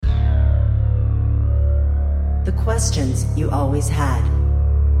Questions you always had.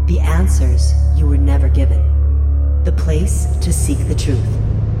 The answers you were never given. The place to seek the truth.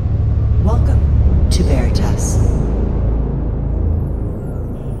 Welcome to Veritas.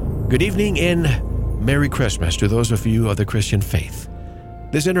 Good evening and Merry Christmas to those of you of the Christian faith.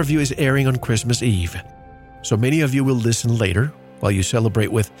 This interview is airing on Christmas Eve, so many of you will listen later while you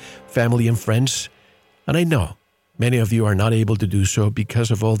celebrate with family and friends. And I know many of you are not able to do so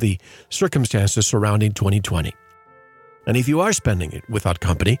because of all the circumstances surrounding 2020. And if you are spending it without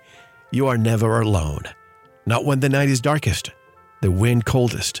company, you are never alone. Not when the night is darkest, the wind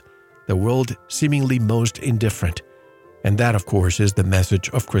coldest, the world seemingly most indifferent. And that, of course, is the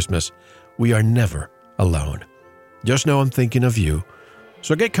message of Christmas. We are never alone. Just know I'm thinking of you.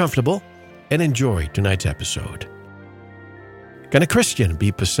 So get comfortable and enjoy tonight's episode. Can a Christian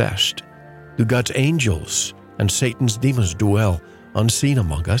be possessed? Do God's angels and Satan's demons dwell unseen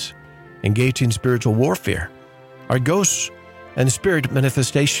among us, engage in spiritual warfare? Are ghosts and spirit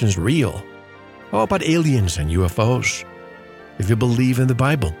manifestations real? How about aliens and UFOs? If you believe in the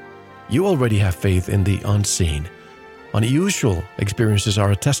Bible, you already have faith in the unseen. Unusual experiences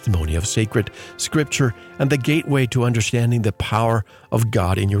are a testimony of sacred scripture and the gateway to understanding the power of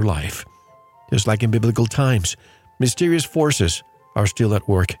God in your life. Just like in biblical times, mysterious forces are still at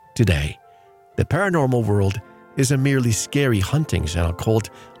work today. The paranormal world isn't merely scary hauntings and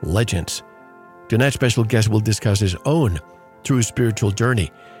occult legends. Tonight's special guest will discuss his own true spiritual journey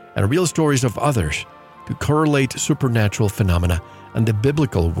and real stories of others to correlate supernatural phenomena and the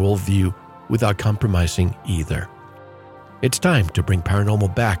biblical worldview without compromising either. It's time to bring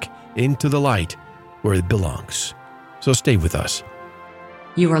paranormal back into the light where it belongs. So stay with us.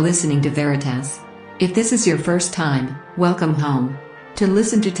 You are listening to Veritas. If this is your first time, welcome home. To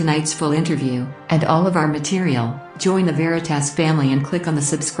listen to tonight's full interview and all of our material, join the Veritas family and click on the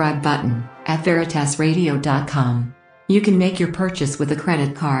subscribe button at veritasradio.com. You can make your purchase with a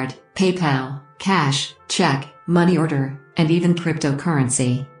credit card, PayPal, cash, check, money order, and even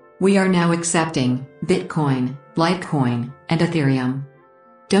cryptocurrency. We are now accepting Bitcoin, Litecoin, and Ethereum.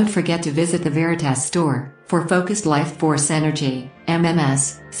 Don't forget to visit the Veritas store for Focused Life Force Energy,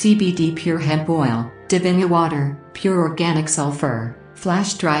 MMS, CBD Pure Hemp Oil, Divinia Water, Pure Organic Sulfur,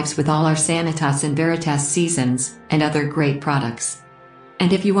 flash drives with all our Sanitas and Veritas seasons, and other great products.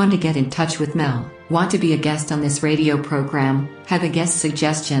 And if you want to get in touch with Mel, want to be a guest on this radio program, have a guest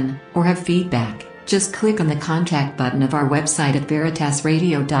suggestion, or have feedback, just click on the contact button of our website at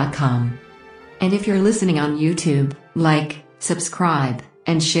veritasradio.com. And if you're listening on YouTube, like, subscribe,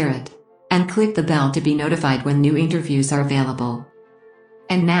 and share it. And click the bell to be notified when new interviews are available.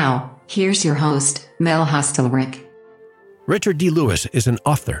 And now, here's your host, Mel Hostelrick. Richard D. Lewis is an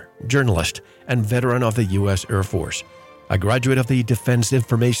author, journalist, and veteran of the U.S. Air Force. A graduate of the Defense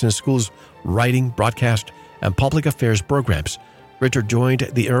Information School's Writing, Broadcast, and Public Affairs programs. Richard joined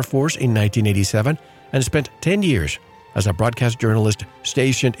the Air Force in 1987 and spent 10 years as a broadcast journalist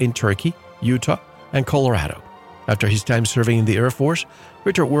stationed in Turkey, Utah, and Colorado. After his time serving in the Air Force,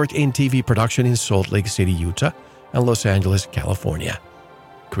 Richard worked in TV production in Salt Lake City, Utah, and Los Angeles, California.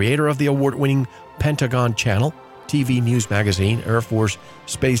 Creator of the award-winning Pentagon Channel, TV news magazine, Air Force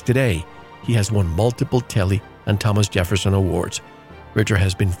Space Today, he has won multiple Telly and Thomas Jefferson Awards. Richard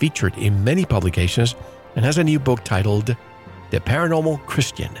has been featured in many publications and has a new book titled The Paranormal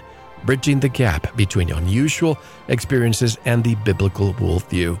Christian, Bridging the Gap Between Unusual Experiences and the Biblical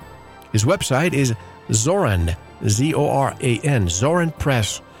Worldview. His website is Zoran, Z-O-R-A-N,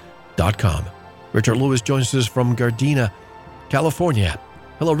 zoranpress.com. Richard Lewis joins us from Gardena, California.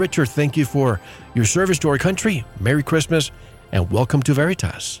 Hello, Richard. Thank you for your service to our country. Merry Christmas, and welcome to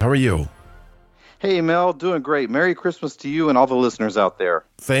Veritas. How are you? Hey, Mel. Doing great. Merry Christmas to you and all the listeners out there.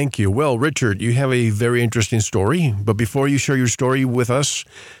 Thank you. Well, Richard, you have a very interesting story. But before you share your story with us,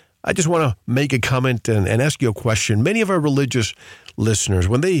 I just want to make a comment and ask you a question. Many of our religious listeners,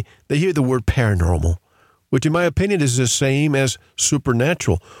 when they hear the word paranormal, which in my opinion is the same as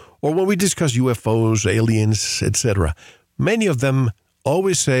supernatural, or when we discuss UFOs, aliens, etc., many of them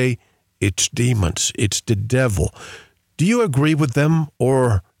always say it's demons, it's the devil. Do you agree with them,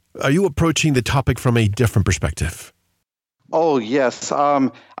 or are you approaching the topic from a different perspective? Oh, yes.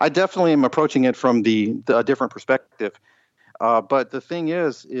 I definitely am approaching it from the different perspective. But the thing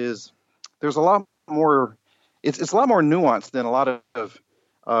is there's a lot more, it's a lot more nuanced than a lot of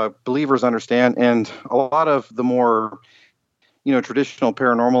believers understand, and a lot of the more, traditional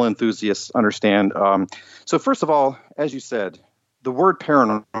paranormal enthusiasts understand. So first of all, as you said, the word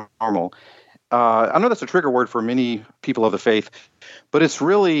paranormal, I know that's a trigger word for many people of the faith, but it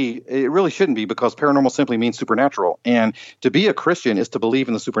really shouldn't be, because paranormal simply means supernatural. And to be a Christian is to believe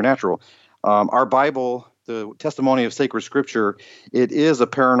in the supernatural. Our Bible, the Testimony of Sacred Scripture, it is a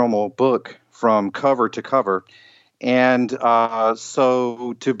paranormal book from cover to cover. And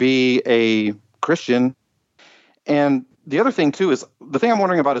so to be a Christian, and the other thing too is, the thing I'm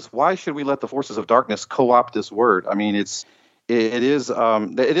wondering about is, why should we let the forces of darkness co-opt this word? I mean, it is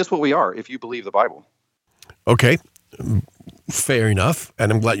what we are if you believe the Bible. Okay, fair enough.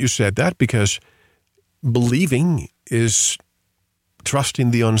 And I'm glad you said that, because believing is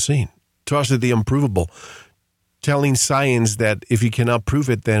trusting the unseen, trusting the unprovable, telling science that if you cannot prove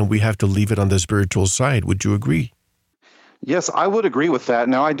it, then we have to leave it on the spiritual side. Would you agree? Yes, I would agree with that.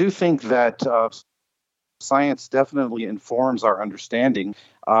 Now, I do think that science definitely informs our understanding.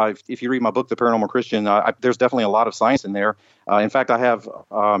 If you read my book, The Paranormal Christian, there's definitely a lot of science in there. In fact, I have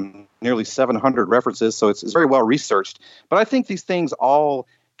nearly 700 references, so it's very well researched. But I think these things all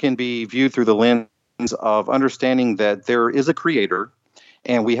can be viewed through the lens of understanding that there is a creator,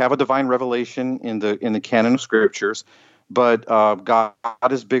 and we have a divine revelation in the canon of scriptures. But God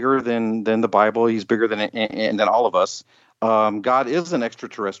is bigger than the Bible. He's bigger than all of us. God is an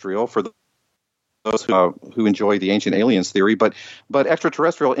extraterrestrial for those who enjoy the ancient aliens theory, but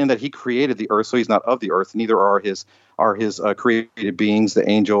extraterrestrial in that he created the earth, so he's not of the earth. Neither are his created beings, the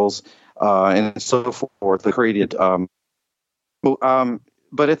angels, and so forth. The created.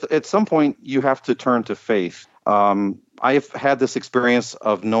 But at some point, you have to turn to faith. I've had this experience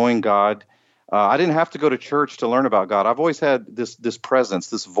of knowing God. I didn't have to go to church to learn about God. I've always had this presence,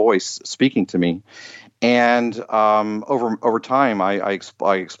 this voice speaking to me. And over time, I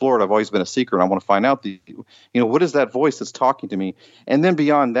explored. I've always been a seeker, and I want to find out what is that voice that's talking to me. And then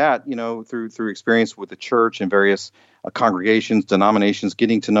beyond that, through experience with the church and various congregations, denominations,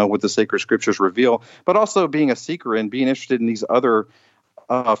 getting to know what the sacred scriptures reveal, but also being a seeker and being interested in these other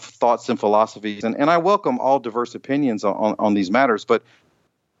thoughts and philosophies. And I welcome all diverse opinions on these matters, but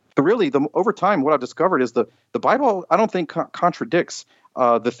really, over time, what I've discovered is the Bible, I don't think contradicts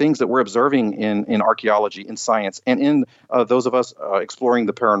the things that we're observing in archaeology, in science, and in those of us exploring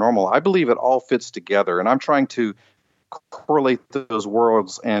the paranormal. I believe it all fits together, and I'm trying to correlate those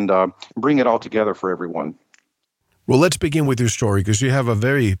worlds and bring it all together for everyone. Well, let's begin with your story, because you have a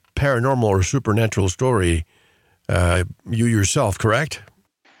very paranormal or supernatural story, you yourself, correct?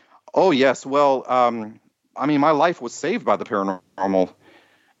 Oh, yes. Well, my life was saved by the paranormal.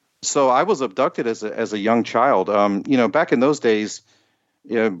 So I was abducted as a young child. Back in those days,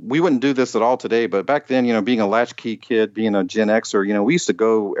 we wouldn't do this at all today, but back then, being a latchkey kid, being a Gen Xer, we used to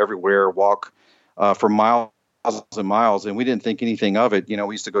go everywhere, walk for miles and miles, and we didn't think anything of it. We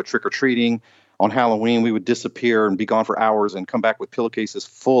used to go trick-or-treating. On Halloween, we would disappear and be gone for hours and come back with pillowcases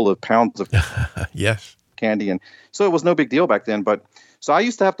full of pounds of yes, candy. And so it was no big deal back then. But so I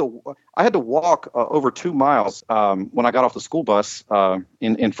had to walk over 2 miles when I got off the school bus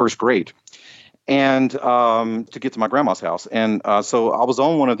in first grade, and to get to my grandma's house. And so I was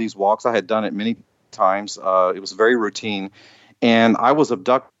on one of these walks. I had done it many times. It was very routine, and I was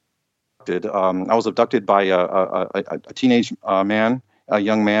abducted. I was abducted by a teenage man, a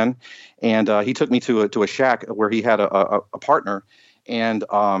young man, and he took me to a shack where he had a partner, and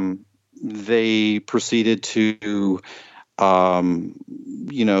they proceeded to.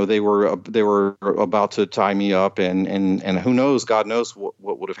 They were about to tie me up, and who knows, God knows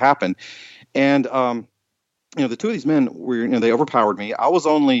what would have happened. And the two of these men were, they overpowered me. I was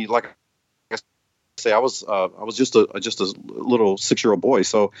only, like I say, I was just a little 6-year-old boy.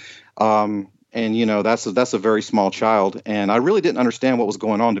 So, that's a very small child, and I really didn't understand what was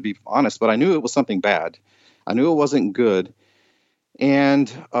going on, to be honest. But I knew it was something bad. I knew it wasn't good, and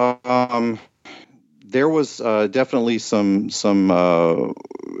there was definitely some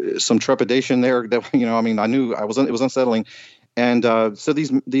trepidation there. That I knew it was unsettling, and so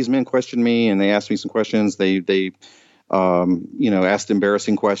these men questioned me, and they asked me some questions. They asked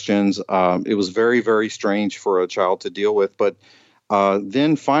embarrassing questions. It was very, very strange for a child to deal with. But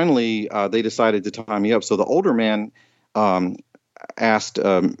then finally, they decided to tie me up. So the older man asked, they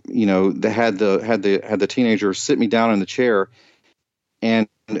had the teenager sit me down in the chair. And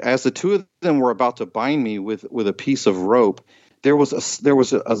as the two of them were about to bind me with a piece of rope, there was a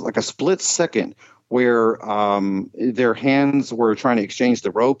split second where their hands were trying to exchange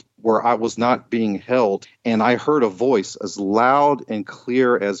the rope, where I was not being held, and I heard a voice as loud and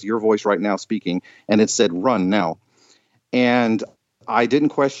clear as your voice right now speaking, and it said, "Run now." And I didn't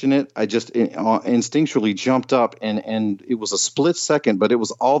question it. I just instinctually jumped up, and it was a split second, but it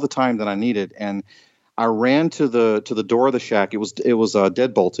was all the time that I needed. And I ran to the door of the shack. It was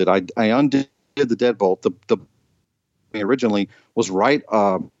dead bolted. I undid the deadbolt. The originally was right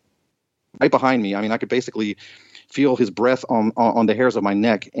behind me. I mean, I could basically feel his breath on the hairs of my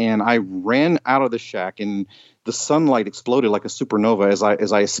neck. And I ran out of the shack, and the sunlight exploded like a supernova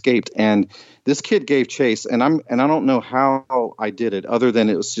as I escaped. And this kid gave chase, and I don't know how I did it, other than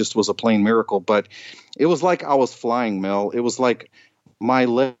it was a plain miracle. But it was like I was flying, Mel. It was like my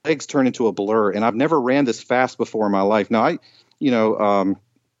legs turned into a blur, and I've never ran this fast before in my life. Now I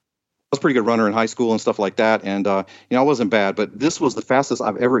was a pretty good runner in high school and stuff like that. And, I wasn't bad, but this was the fastest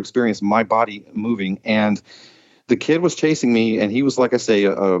I've ever experienced my body moving. And the kid was chasing me, and he was, like I say,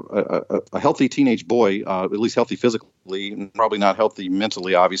 a healthy teenage boy, at least healthy physically, probably not healthy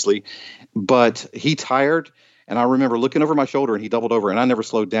mentally, obviously, but he tired. And I remember looking over my shoulder, and he doubled over, and I never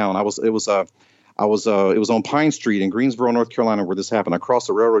slowed down. It was on Pine Street in Greensboro, North Carolina, where this happened. I crossed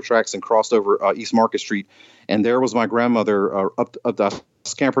the railroad tracks and crossed over East Market Street, and there was my grandmother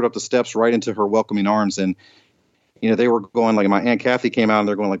scampered up the steps right into her welcoming arms. And, they were going, like, my Aunt Kathy came out, and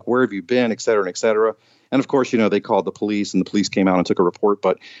they're going, like, where have you been, et cetera, et cetera. And of course, they called the police, and the police came out and took a report,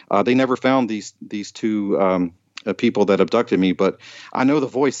 but they never found these two people that abducted me. But I know the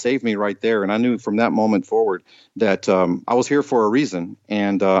voice saved me right there, and I knew from that moment forward that I was here for a reason,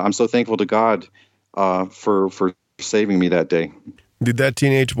 and I'm so thankful to God for saving me that day. Did that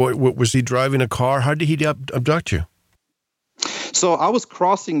teenage boy, was he driving a car? How did he abduct you? So I was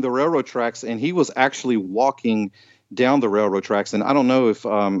crossing the railroad tracks, and he was actually walking down the railroad tracks. And I don't know if,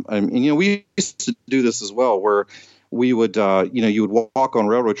 we used to do this as well, where we would, you would walk on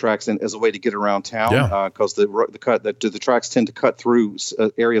railroad tracks as a way to get around town, because the tracks tend to cut through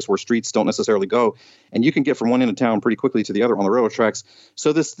areas where streets don't necessarily go, and you can get from one end of town pretty quickly to the other on the railroad tracks.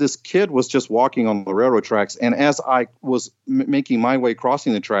 So this kid was just walking on the railroad tracks, and as I was making my way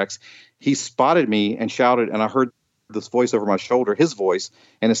crossing the tracks, he spotted me and shouted, and I heard this voice over my shoulder, his voice,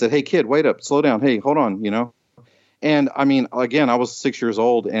 and it said, "Hey kid, wait up, slow down. Hey, hold on," And I mean, again, I was 6 years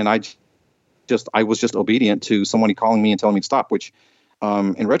old, and I was just obedient to somebody calling me and telling me to stop, which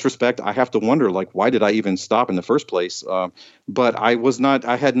in retrospect, I have to wonder, like, why did I even stop in the first place? But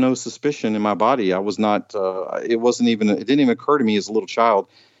I had no suspicion in my body. I was not, it didn't even occur to me as a little child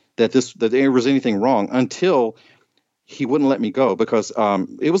that there was anything wrong until he wouldn't let me go, because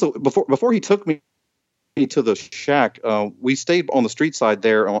it was before he took me to the shack. We stayed on the street side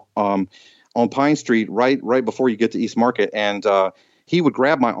there on Pine Street, right before you get to East Market, and he would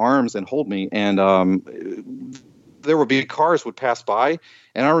grab my arms and hold me, and there would be cars would pass by,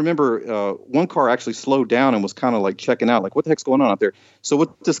 and I remember one car actually slowed down and was kind of like checking out, like, what the heck's going on out there? So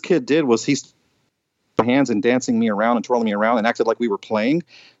what this kid did was he stood my hands and dancing me around and twirling me around and acted like we were playing,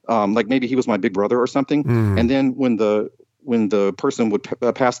 like maybe he was my big brother or something. And then when the person would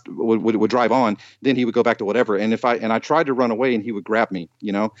pass would drive on, then he would go back to whatever. And I tried to run away, and he would grab me,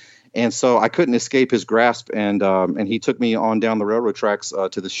 and so I couldn't escape his grasp. And he took me on down the railroad tracks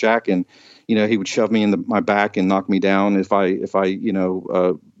to the shack, and he would shove me in my back and knock me down if I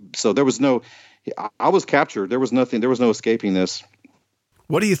so there was no, I was captured. There was no escaping this.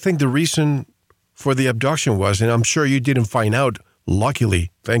 What do you think the reason for the abduction was? And I'm sure you didn't find out,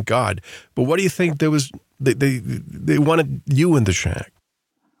 luckily, thank God. But what do you think there was? They wanted you in the shack.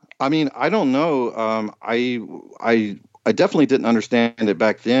 I mean, I don't know. I definitely didn't understand it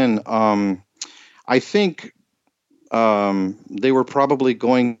back then. I think they were probably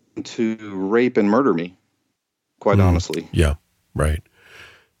going to rape and murder me, quite honestly. Yeah, right.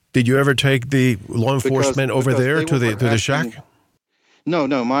 Did you ever take the law enforcement over there to the shack? No.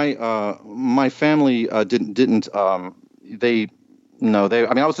 My family didn't. I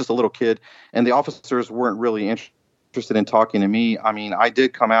was just a little kid, and the officers weren't really interested in talking to me. I mean, I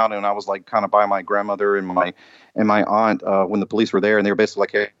did come out, and I was like kind of by my grandmother and my aunt when the police were there, and they were basically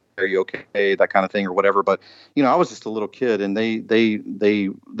like, "Hey, are you okay?" That kind of thing or whatever. But I was just a little kid, and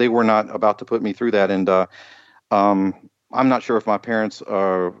they were not about to put me through that. And I'm not sure if my parents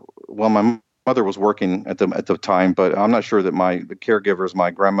my mother was working at the time, but I'm not sure that the caregivers, my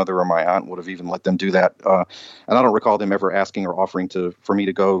grandmother or my aunt, would have even let them do that. And I don't recall them ever asking or offering for me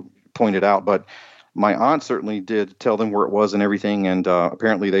to go point it out. But my aunt certainly did tell them where it was and everything. And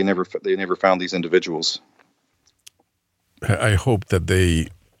apparently they never found these individuals. I hope that they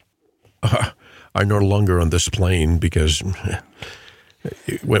are no longer on this plane, because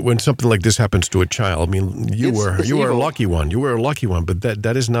when something like this happens to a child, I mean, you were a lucky one. You were a lucky one, but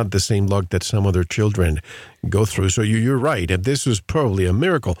that is not the same luck that some other children go through. So you're right, and this was probably a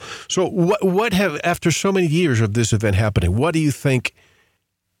miracle. So what after so many years of this event happening, what do you think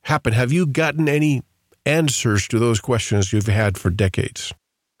happened? Have you gotten any answers to those questions you've had for decades?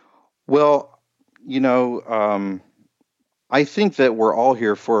 Well, I think that we're all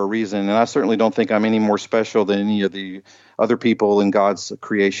here for a reason, and I certainly don't think I'm any more special than any of the other people in God's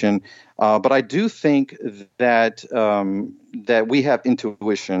creation. But I do think that that we have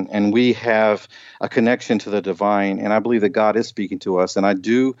intuition and we have a connection to the divine, and I believe that God is speaking to us. And I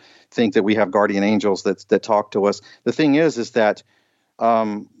do think that we have guardian angels that talk to us. The thing is that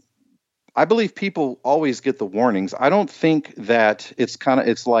I believe people always get the warnings. I don't think that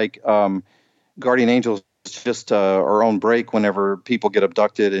it's like guardian angels just our own break whenever people get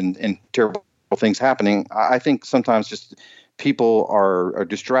abducted and terrible things happening. I think sometimes just people are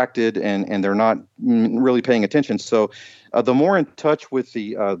distracted and they're not really paying attention. So the more in touch with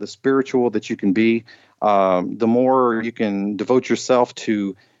the spiritual that you can be, the more you can devote yourself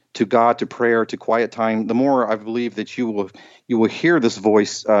to God, to prayer, to quiet time, the more I believe that you will hear this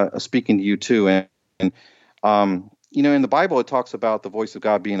voice speaking to you too. And in the Bible, it talks about the voice of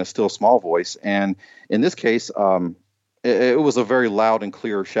God being a still small voice. And in this case, it was a very loud and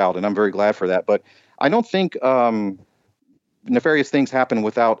clear shout, and I'm very glad for that. But I don't think nefarious things happen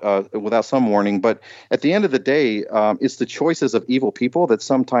without some warning. But at the end of the day, it's the choices of evil people that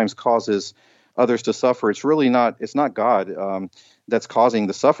sometimes causes others to suffer. It's really not. It's not God that's causing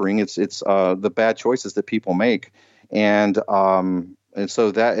the suffering. It's the bad choices that people make. And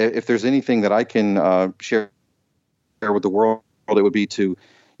so that if there's anything that I can share with the world, it would be to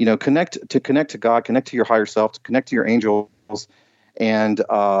connect to God, connect to your higher self, to connect to your angels, and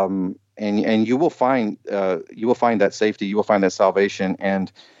you will find that safety, you will find that salvation.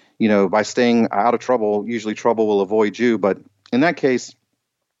 And by staying out of trouble, usually trouble will avoid you. But in that case,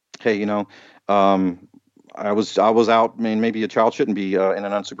 hey, I was out. I mean, maybe a child shouldn't be in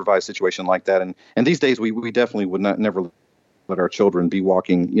an unsupervised situation like that. And these days we definitely would never let our children be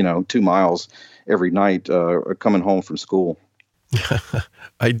walking 2 miles every night or coming home from school.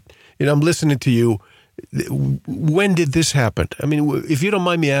 I'm listening to you. When did this happen? I mean, if you don't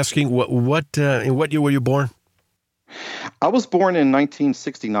mind me asking, in what year were you born? I was born in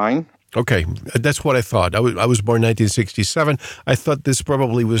 1969. Okay, that's what I thought. I was born in 1967. I thought this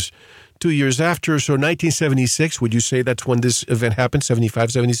probably was 2 years after. So 1976, would you say that's when this event happened,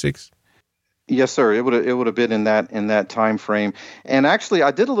 75, 76? Yes, sir. It would have been in that time frame. And actually,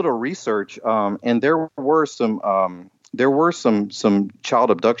 I did a little research, and there were some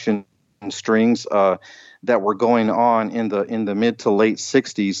child abduction strings that were going on in the mid to late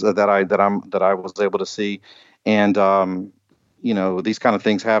 60s that I was able to see. And these kind of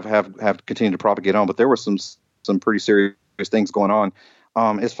things have continued to propagate on, but there were some pretty serious things going on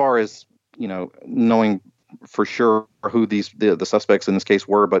as far as knowing for sure who the suspects in this case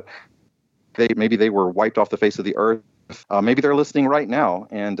were, but maybe they were wiped off the face of the earth. Maybe they're listening right now,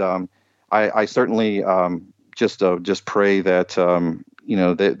 and I certainly just pray that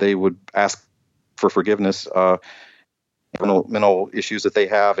they would ask for forgiveness, mental issues that they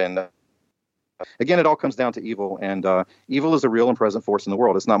have, and again, it all comes down to evil, and evil is a real and present force in the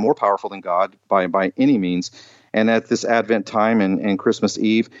world. It's not more powerful than God by any means. And at this Advent time and Christmas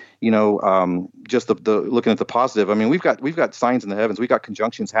Eve, just the looking at the positive. I mean, we've got signs in the heavens. We've got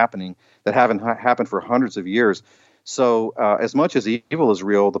conjunctions happening that haven't happened for hundreds of years. So as much as evil is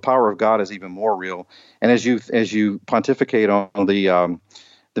real, the power of God is even more real. And as you pontificate on the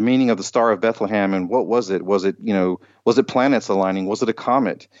meaning of the Star of Bethlehem, and what was it? Was it planets aligning? Was it a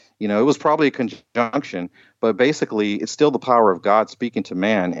comet? It was probably a conjunction, but basically it's still the power of God speaking to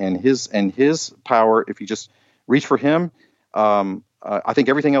man, and his power. If you just reach for him, I think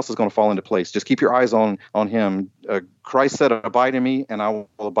everything else is going to fall into place. Just keep your eyes on him. Christ said, "Abide in me, and I will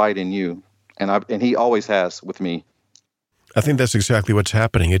abide in you," and he always has with me. I think that's exactly what's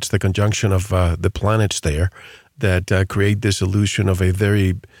happening. It's the conjunction of the planets there that create this illusion of a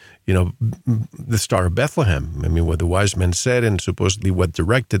very, the Star of Bethlehem. I mean, what the wise men said and supposedly what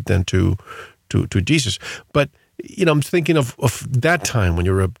directed them to Jesus. But, I'm thinking of that time when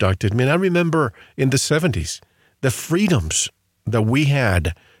you were abducted. I mean, I remember in the 70s, the freedoms that we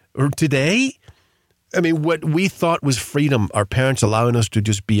had. Or today, I mean, what we thought was freedom, our parents allowing us to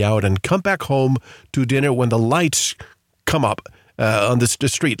just be out and come back home to dinner when the lights come up, on the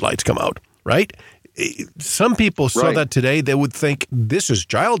street lights come out, right? Some people saw that today, they would think this is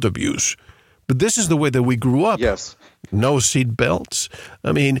child abuse. But this is the way that we grew up. Yes. No seat belts.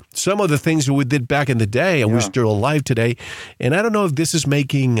 I mean, some of the things that we did back in the day, and we're still alive today. And I don't know if this is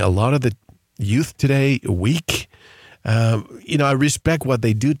making a lot of the youth today weak. I respect what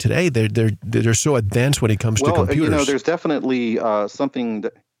they do today. They're so advanced when it comes to computers. There's definitely something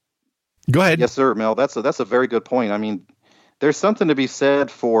that... Go ahead. Yes, sir, Mel. That's a very good point. I mean, there's something to be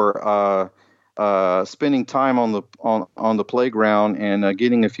said for spending time on the playground and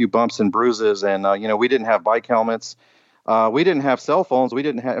getting a few bumps and bruises. And we didn't have bike helmets. We didn't have cell phones. We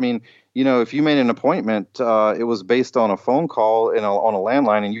didn't have, I mean, if you made an appointment, it was based on a phone call on a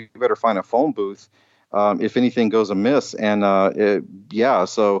landline, and you better find a phone booth if anything goes amiss. And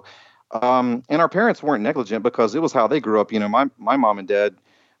and our parents weren't negligent because it was how they grew up. My mom and dad,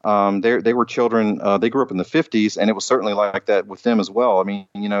 they were children. They grew up in the 50s, and it was certainly like that with them as well. I mean,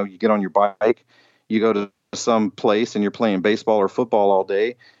 you get on your bike, you go to some place, and you're playing baseball or football all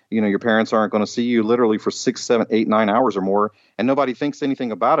day. Your parents aren't going to see you literally for 6, 7, 8, 9 hours or more, and nobody thinks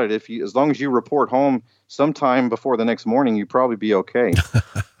anything about it. As long as you report home sometime before the next morning, you'd probably be okay.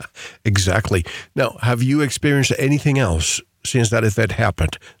 Exactly. Now, have you experienced anything else since that event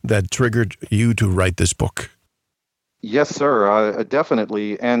happened that triggered you to write this book? Yes, sir.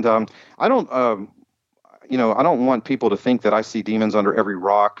 Definitely. And I don't, I don't want people to think that I see demons under every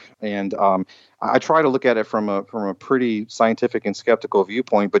rock. And I try to look at it from a pretty scientific and skeptical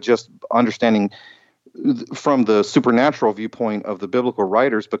viewpoint, but just understanding from the supernatural viewpoint of the biblical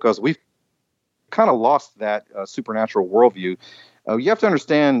writers, because we've kind of lost that supernatural worldview. You have to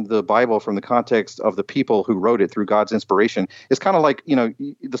understand the Bible from the context of the people who wrote it through God's inspiration. It's kind of like,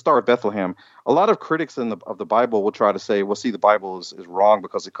 the Star of Bethlehem. A lot of critics of the Bible will try to say, well, see, the Bible is wrong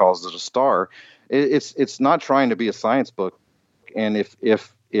because it calls it a star. It's not trying to be a science book. And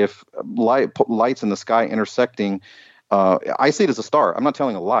if lights in the sky intersecting, I see it as a star. I'm not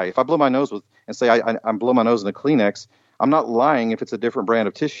telling a lie. If I blow my nose and say I blow my nose in a Kleenex, I'm not lying if it's a different brand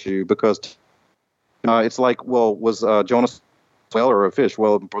of tissue, because it's like, well, was Jonas whale or a fish?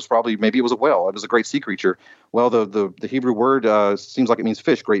 Well, maybe it was a whale. It was a great sea creature. Well, the Hebrew word seems like it means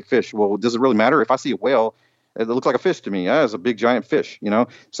fish, great fish. Well, does it really matter? If I see a whale, it looks like a fish to me. It's a big giant fish,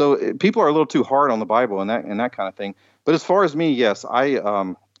 So people are a little too hard on the Bible and that kind of thing. But as far as me, yes,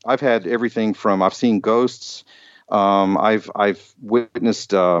 I've had everything from, I've seen ghosts, I've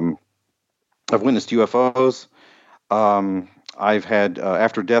witnessed UFOs, I've had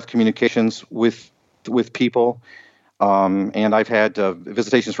after death communications with people. And I've had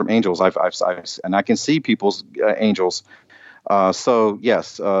visitations from angels. And I can see people's angels. So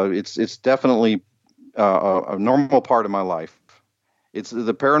yes, it's definitely a normal part of my life.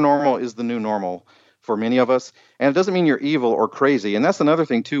 The paranormal is the new normal for many of us, and it doesn't mean you're evil or crazy. And that's another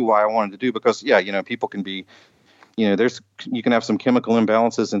thing too why I wanted to do, because people can be, you can have some chemical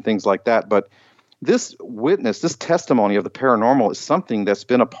imbalances and things like that, but this testimony of the paranormal is something that's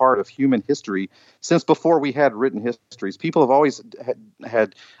been a part of human history since before we had written histories. People have always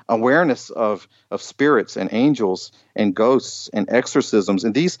had awareness of spirits and angels and ghosts and exorcisms.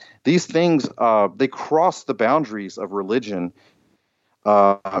 And these things, they cross the boundaries of religion.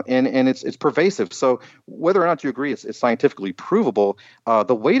 And it's pervasive. So whether or not you agree it's scientifically provable,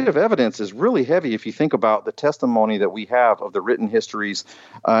 the weight of evidence is really heavy if you think about the testimony that we have of the written histories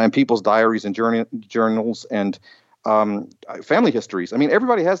and people's diaries and journals and family histories. I mean,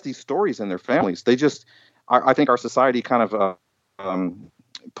 everybody has these stories in their families. I think our society kind of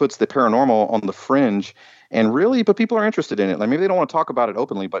puts the paranormal on the fringe, but people are interested in it. Like, maybe they don't want to talk about it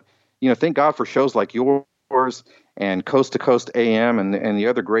openly, but thank God for shows like yours and Coast to Coast AM and the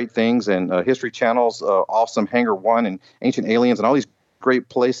other great things, and History Channel's awesome Hangar One and Ancient Aliens and all these great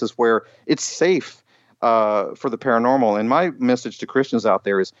places where it's safe for the paranormal. And my message to Christians out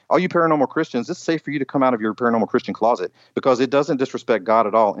there is, all you paranormal Christians, it's safe for you to come out of your paranormal Christian closet, because it doesn't disrespect God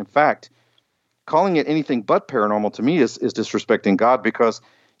at all. In fact, calling it anything but paranormal to me is disrespecting God, because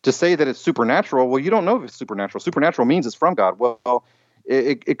to say that it's supernatural, well, you don't know if it's supernatural. Supernatural means it's from God. Well,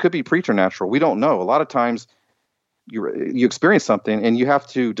 it could be preternatural. We don't know. A lot of times you experience something and you have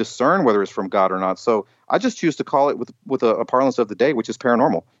to discern whether it's from God or not. So I just choose to call it with a parlance of the day, which is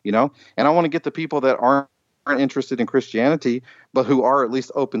paranormal, and I want to get the people that aren't interested in Christianity, but who are at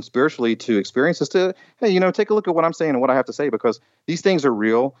least open spiritually to experiences to, hey, take a look at what I'm saying and what I have to say, because these things are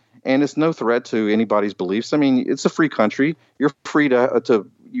real and it's no threat to anybody's beliefs. I mean, it's a free country. You're free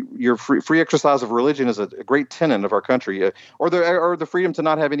your free exercise of religion is a great tenet of our country, or the freedom to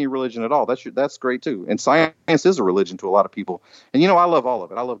not have any religion at all. That's great too. And science is a religion to a lot of people. And I love all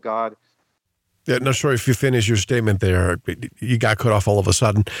of it. I love God. Yeah, not sure if you finished your statement there. You got cut off all of a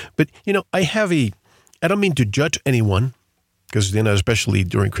sudden. But I don't mean to judge anyone, because especially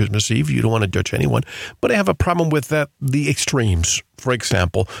during Christmas Eve, you don't want to judge anyone. But I have a problem with the extremes. For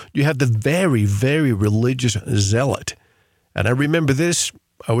example, you have the very, very religious zealot. And I remember this.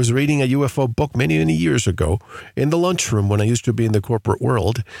 I was reading a UFO book many, many years ago in the lunchroom when I used to be in the corporate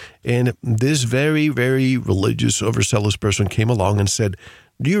world. And this very, very religious, overzealous person came along and said,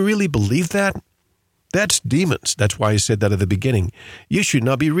 "Do you really believe that? That's demons." That's why I said that at the beginning. You should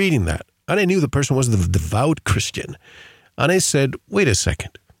not be reading that. And I knew the person was the devout Christian. And I said, wait a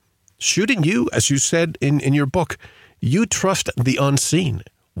second. Shouldn't you, as you said in your book, You trust the unseen.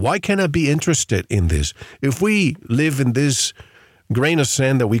 Why can't I be interested in this? If we live in this grain of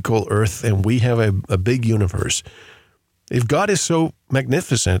sand that we call Earth and we have a big universe, if God is so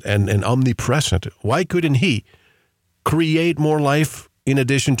magnificent and omnipresent, why couldn't he create more life in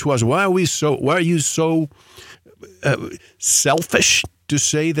addition to us? Why are you so selfish to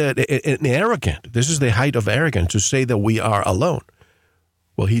say that, and arrogant? This is the height of arrogance, to say that we are alone.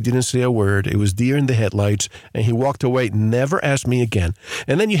 Well, he didn't say a word. It was deer in the headlights, and he walked away, never asked me again.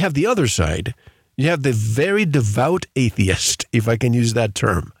 And then you have the other side. You have the very devout atheist, if I can use that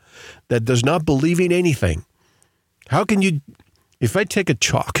term, that does not believe in anything. How can you, if I take a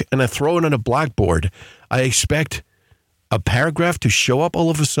chalk and I throw it on a blackboard, I expect a paragraph to show up all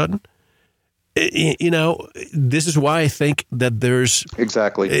of a sudden? You know, this is why I think that there's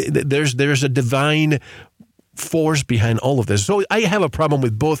a divine force behind all of this. So I have a problem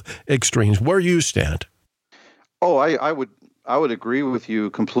with both extremes. Where you stand? Oh, I would agree with you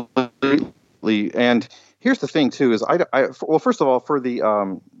completely. And here's the thing too: is well, first of all, for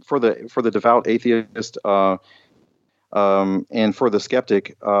the devout atheist and for the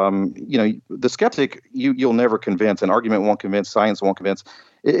skeptic, the skeptic you'll never convince. An argument won't convince. Science won't convince.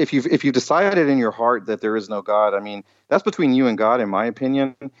 If you've decided in your heart that there is no God, I mean, that's between you and God, in my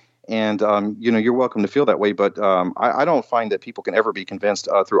opinion. And, you're welcome to feel that way. But I don't find that people can ever be convinced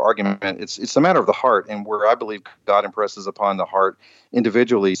through argument. It's a matter of the heart, and where I believe God impresses upon the heart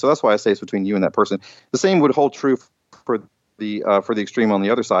individually. So that's why I say it's between you and that person. The same would hold true for the extreme on the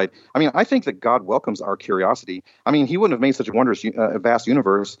other side. I mean, I think that God welcomes our curiosity. I mean, he wouldn't have made such a wondrous, vast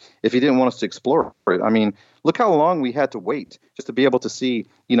universe if he didn't want us to explore it. I mean, look how long we had to wait just to be able to see,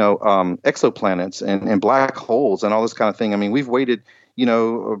 exoplanets and black holes and all this kind of thing. I mean, we've waited,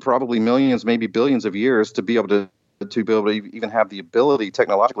 probably millions, maybe billions of years to be able to even have the ability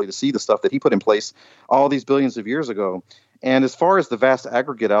technologically to see the stuff that he put in place all these billions of years ago. And as far as the vast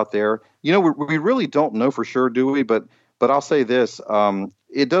aggregate out there, we really don't know for sure, do we? But I'll say this,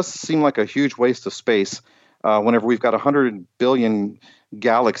 it does seem like a huge waste of space whenever we've got 100 billion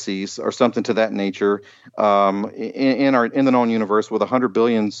galaxies or something to that nature in the known universe with 100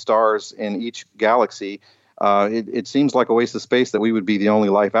 billion stars in each galaxy. It seems like a waste of space that we would be the only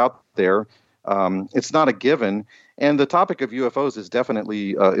life out there. It's not a given. And the topic of UFOs is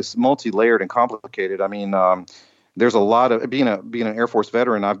definitely is multi-layered and complicated. I mean, there's a lot of being an Air Force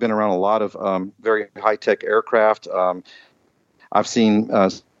veteran. I've been around a lot of very high-tech aircraft. I've seen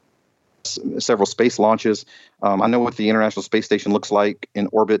several space launches. I know what the International Space Station looks like in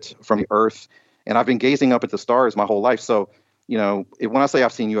orbit from the Earth, and I've been gazing up at the stars my whole life. So, when I say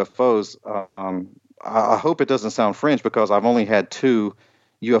I've seen UFOs, I hope it doesn't sound fringe because I've only had 2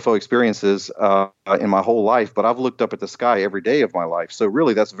 UFO experiences in my whole life, but I've looked up at the sky every day of my life. So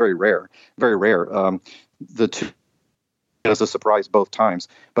really, that's very rare, very rare. The 2 is a surprise both times.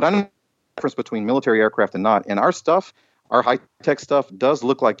 But I know the difference between military aircraft and not. And our stuff, our high-tech stuff, does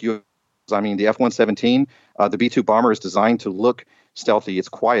look like UFOs. I mean, the F-117, the B-2 bomber is designed to look stealthy. It's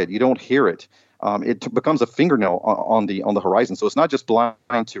quiet. You don't hear it. It becomes a fingernail on the horizon. So it's not just blind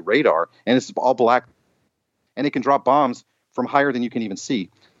to radar, and it's all black. And it can drop bombs from higher than you can even see.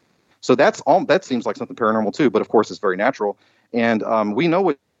 So that seems like something paranormal too, but of course it's very natural. And we know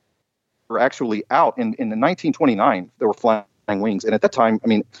what were actually out in 1929. There were flying wings, and at that time, I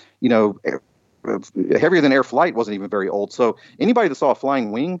mean, heavier than air flight wasn't even very old. So anybody that saw a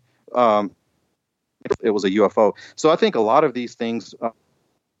flying wing, it was a UFO. So I think a lot of these things.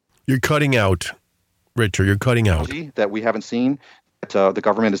 You're cutting out, Richard. You're cutting out that we haven't seen that the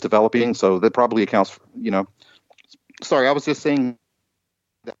government is developing. So that probably accounts for, Sorry, I was just saying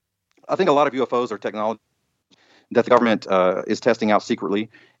that I think a lot of UFOs are technology that the government is testing out secretly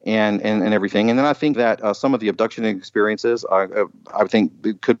and everything. And then I think that some of the abduction experiences, I think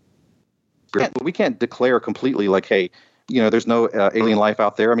we can't declare completely like, hey, there's no alien life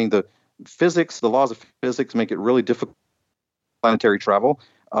out there. I mean, the laws of physics make it really difficult planetary travel.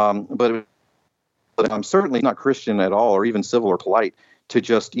 But I'm certainly not Christian at all, or even civil or polite, to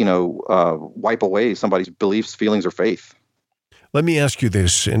just, wipe away somebody's beliefs, feelings, or faith. Let me ask you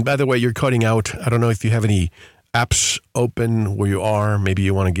this. And by the way, you're cutting out. I don't know if you have any apps open where you are. Maybe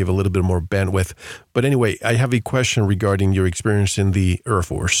you want to give a little bit more bandwidth. But anyway, I have a question regarding your experience in the Air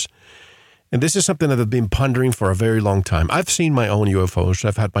Force. And this is something that I've been pondering for a very long time. I've seen my own UFOs.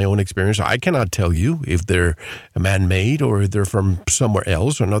 I've had my own experience. I cannot tell you if they're man-made or they're from somewhere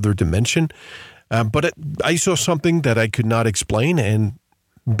else, another dimension. But I saw something that I could not explain, and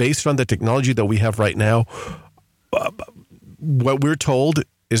based on the technology that we have right now, what we're told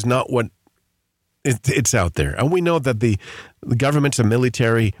is not what it's out there. And we know that the governments and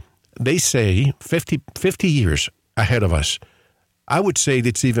military, they say 50 years ahead of us. I would say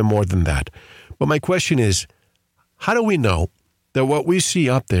it's even more than that. But my question is, how do we know that what we see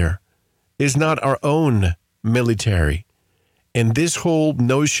up there is not our own military? And this whole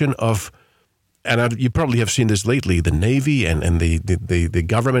notion of, and you probably have seen this lately, the Navy and the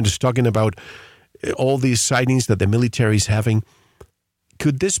government is talking about all these sightings that the military is having.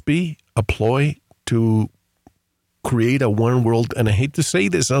 Could this be a ploy to create a one world, and I hate to say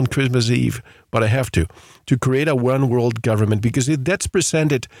this on Christmas Eve, but I have to create a one world government, because that's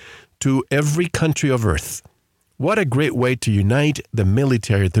presented to every country of Earth. What a great way to unite the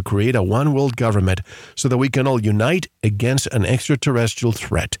military, to create a one world government so that we can all unite against an extraterrestrial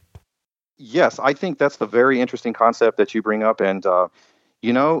threat. Yes, I think that's a very interesting concept that you bring up. And, I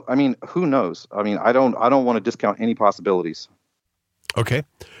mean, who knows? I mean, I don't want to discount any possibilities. Okay.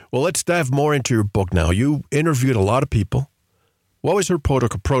 Well, let's dive more into your book now. You interviewed a lot of people. What was your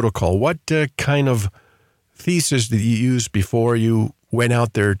protocol? What kind of thesis did you use before you went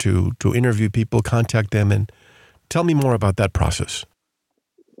out there to interview people, contact them, and tell me more about that process?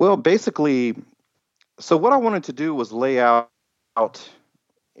 Well, basically, so what I wanted to do was lay out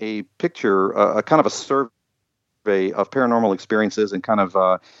a picture, a kind of a survey of paranormal experiences, and kind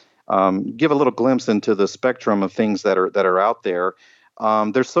of give a little glimpse into the spectrum of things that are out there.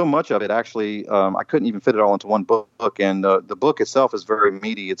 There's so much of it, actually. I couldn't even fit it all into one book, and the book itself is very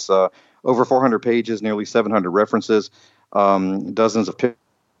meaty. It's over 400 pages, nearly 700 references, dozens of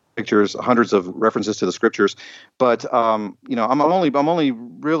pictures, hundreds of references to the scriptures. But I'm only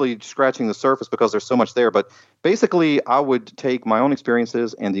really scratching the surface because there's so much there. But basically, I would take my own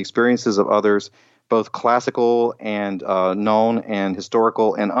experiences and the experiences of others, both classical and known, and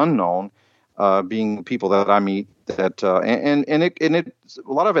historical and unknown, being people that I meet. That a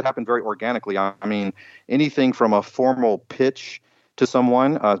lot of it happened very organically. I mean, anything from a formal pitch to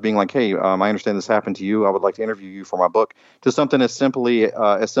someone being like, "Hey, I understand this happened to you. I would like to interview you for my book," to something as simple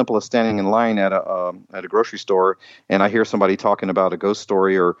as standing in line at a grocery store, and I hear somebody talking about a ghost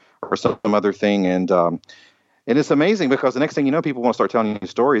story or some other thing, and it's amazing because the next thing you know, people want to start telling you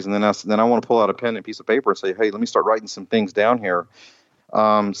stories, and then I want to pull out a pen and a piece of paper and say, "Hey, let me start writing some things down here."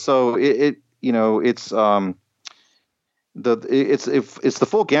 So it's the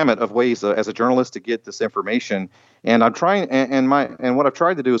full gamut of ways as a journalist to get this information, and I'm trying and what I've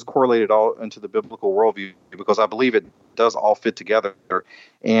tried to do is correlate it all into the biblical worldview, because I believe it does all fit together.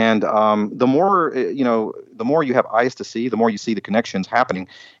 And the more you have eyes to see, the more you see the connections happening,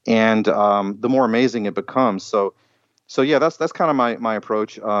 and the more amazing it becomes. So yeah, that's kind of my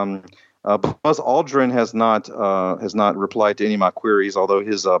approach. Buzz Aldrin has not replied to any of my queries, although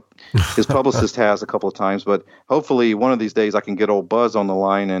his publicist has a couple of times. But hopefully, one of these days, I can get old Buzz on the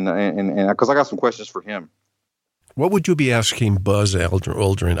line, and because I got some questions for him. What would you be asking Buzz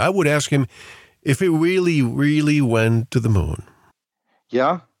Aldrin? I would ask him if it really, really went to the moon.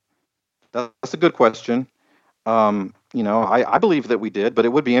 Yeah, that's a good question. I believe that we did, but it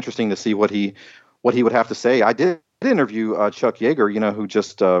would be interesting to see what he would have to say. I did interview Chuck Yeager, who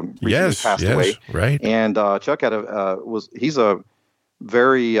just recently passed away. Right. And Chuck he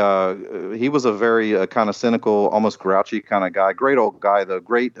was a very kind of cynical, almost grouchy kind of guy. Great old guy, the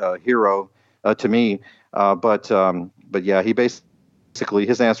great hero to me. But yeah, he basically,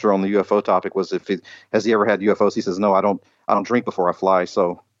 his answer on the UFO topic was, has he ever had UFOs? He says, no, I don't drink before I fly.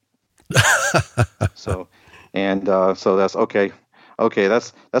 So so that's okay. Okay,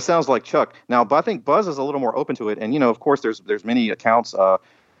 that sounds like Chuck. Now, but I think Buzz is a little more open to it, and of course, there's many accounts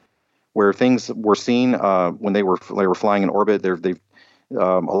where things were seen when they were flying in orbit. A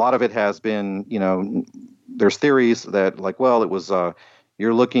lot of it has been, there's theories that it was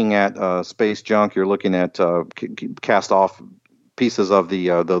you're looking at space junk, you're looking at cast off pieces of the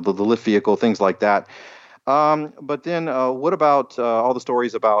lift vehicle, things like that. But then, what about all the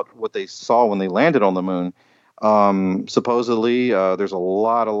stories about what they saw when they landed on the moon? Supposedly, there's a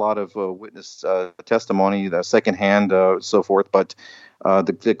lot of witness testimony, secondhand, so forth. But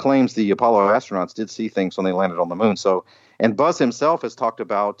the claims the Apollo astronauts did see things when they landed on the moon. So, and Buzz himself has talked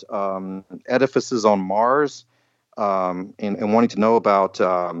about edifices on Mars, and wanting to know about,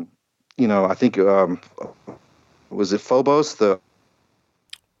 I think was it Phobos, the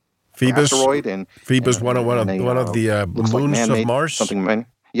Phoebus asteroid, and Phoebus, one of the moons of Mars. Something,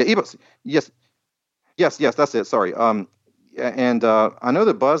 yeah, Ebos, yes. Yes, that's it. Sorry. And I know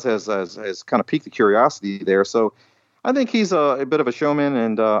that Buzz has kind of piqued the curiosity there. So I think he's a bit of a showman,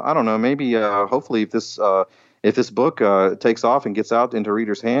 and I don't know. Maybe hopefully, if this book takes off and gets out into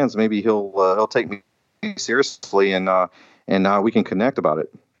readers' hands, maybe he'll take me seriously, and we can connect about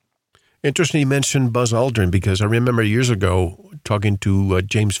it. Interesting you mentioned Buzz Aldrin, because I remember years ago talking to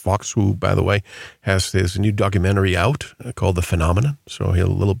James Fox, who, by the way, has this new documentary out called The Phenomenon. So a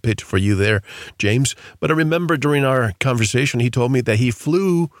little pitch for you there, James. But I remember during our conversation, he told me that he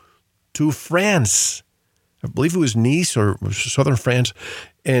flew to France. I believe it was Nice or southern France,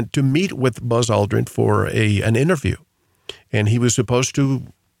 and to meet with Buzz Aldrin for an interview. And he was supposed to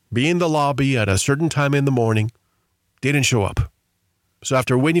be in the lobby at a certain time in the morning, didn't show up. So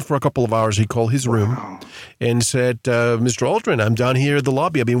after waiting for a couple of hours, he called his room and said, Mr. Aldrin, I'm down here at the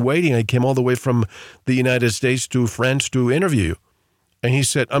lobby. I've been waiting. I came all the way from the United States to France to interview you. And he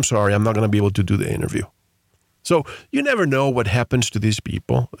said, I'm sorry, I'm not going to be able to do the interview. So you never know what happens to these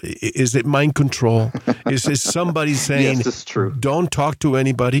people. Is it mind control? Is somebody saying, yes, this is true. Don't talk to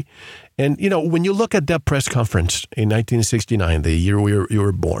anybody? And, when you look at that press conference in 1969, the year you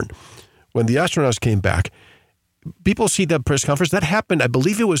were born, when the astronauts came back, people see that press conference. That happened, I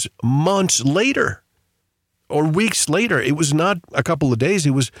believe it was months later or weeks later. It was not a couple of days.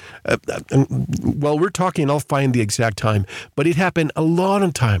 It was, we're talking, I'll find the exact time, but it happened a lot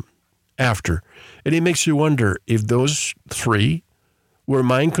of time after. And it makes you wonder if those three were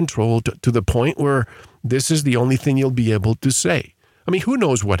mind controlled to the point where this is the only thing you'll be able to say. I mean, who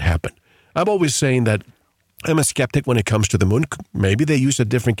knows what happened? I'm always saying that I'm a skeptic when it comes to the moon. Maybe they use a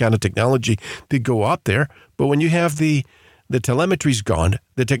different kind of technology to go up there. But when you have the telemetry's gone,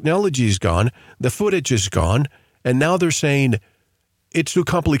 the technology is gone, the footage is gone, and now they're saying it's too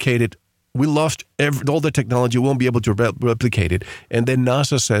complicated. We lost all the technology. We won't be able to replicate it. And then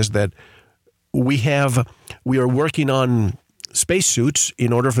NASA says that we are working on spacesuits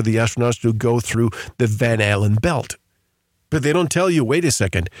in order for the astronauts to go through the Van Allen belt. But they don't tell you, wait a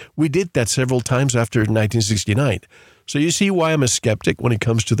second, we did that several times after 1969. So you see why I'm a skeptic when it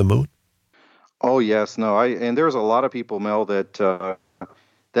comes to the moon? Oh, yes. No, and there's a lot of people, Mel, that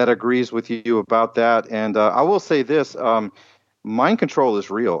agrees with you about that. And I will say this, mind control is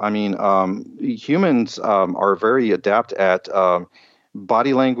real. I mean, humans are very adept at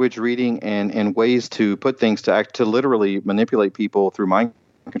body language reading and ways to put things to literally manipulate people through mind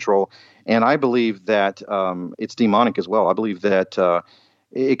control. And I believe that it's demonic as well. I believe that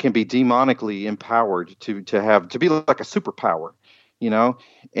it can be demonically empowered to be like a superpower,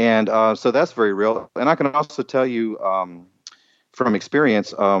 And so that's very real. And I can also tell you from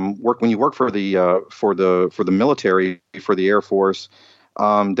experience, when you work for the military, for the Air Force,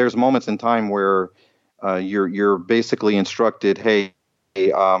 there's moments in time where you're basically instructed, hey,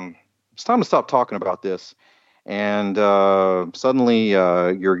 it's time to stop talking about this. And suddenly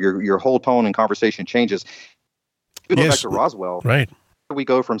your whole tone and conversation changes. We go back to Roswell. Right. We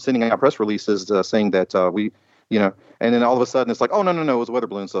go from sending out press releases saying that and then all of a sudden it's like, oh, no, it was a weather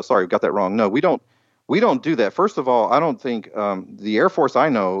balloon. So sorry, we got that wrong. No, we don't do that. First of all, I don't think the Air Force I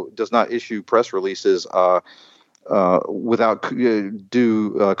know does not issue press releases without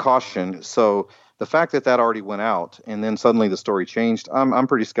due caution. So the fact that already went out and then suddenly the story changed, I'm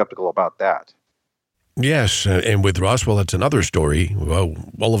pretty skeptical about that. Yes, and with Roswell, it's another story. Well,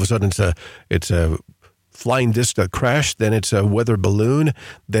 all of a sudden, it's a flying disc that crashed. Then it's a weather balloon.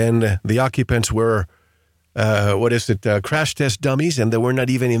 Then the occupants were, crash test dummies, and they were not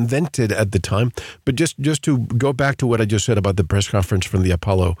even invented at the time. But just to go back to what I just said about the press conference from the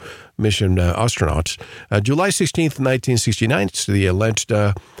Apollo mission astronauts, July 16th, 1969, it's the alleged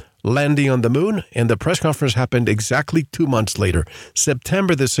landing on the moon, and the press conference happened exactly 2 months later,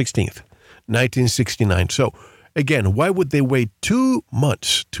 September the 16th. 1969. So, again, why would they wait 2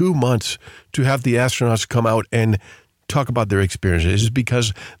 months to have the astronauts come out and talk about their experiences? Is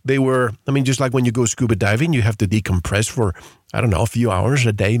because they were, just like when you go scuba diving, you have to decompress for, a few hours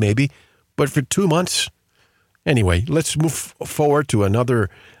a day maybe. But for 2 months? Anyway, let's move forward to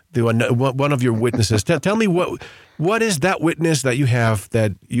one of your witnesses. Tell me, what is that witness that you have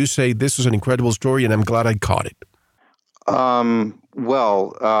that you say, this is an incredible story and I'm glad I caught it? I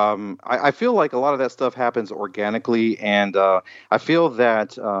feel like a lot of that stuff happens organically, and I feel that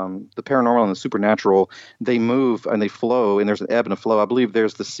the paranormal and the supernatural, they move and they flow, and there's an ebb and a flow. I believe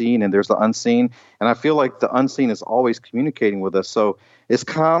there's the seen and there's the unseen, and I feel like the unseen is always communicating with us. So it's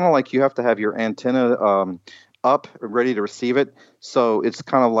kind of like you have to have your antenna up, ready to receive it. So it's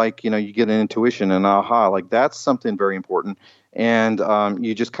kind of like, you get an intuition and aha, like that's something very important, and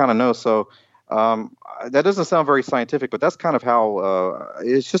you just kind of know. So that doesn't sound very scientific, but that's kind of how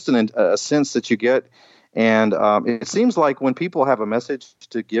it's just a sense that you get. And it seems like when people have a message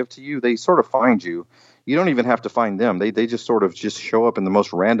to give to you, they sort of find you. You don't even have to find them. They just sort of just show up in the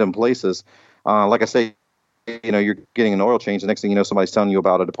most random places. Like I say, you're getting an oil change. The next thing you know, somebody's telling you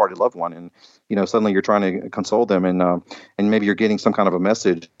about a departed loved one, and suddenly you're trying to console them, and maybe you're getting some kind of a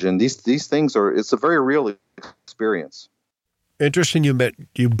message. And these things it's a very real experience. Interesting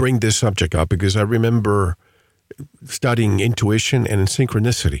you bring this subject up because I remember studying intuition and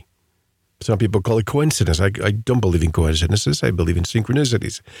synchronicity. Some people call it coincidence. I don't believe in coincidences. I believe in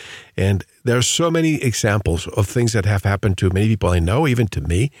synchronicities. And there are so many examples of things that have happened to many people I know, even to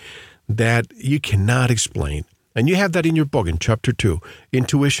me, that you cannot explain. And you have that in your book in chapter 2,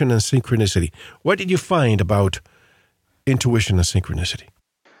 Intuition and Synchronicity. What did you find about intuition and synchronicity?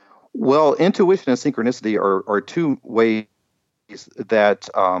 Well, intuition and synchronicity are two ways that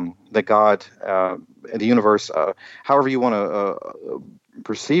that God, the universe, however you want to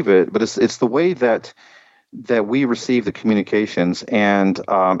perceive it, but it's the way that we receive the communications, and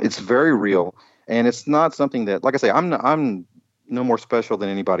it's very real, and it's not something that, like I say, I'm no more special than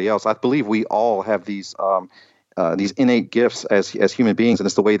anybody else. I believe we all have these innate gifts as human beings, and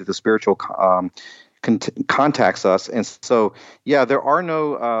it's the way that the spiritual contacts us. And so, yeah, there are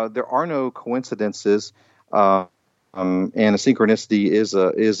no coincidences. And a synchronicity is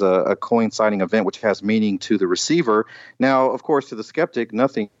a coinciding event which has meaning to the receiver. Now, of course, to the skeptic,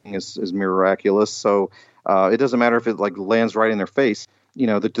 nothing is miraculous. So it doesn't matter if it like lands right in their face. You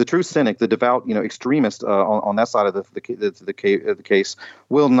know, the true cynic, the devout, extremist on that side of the case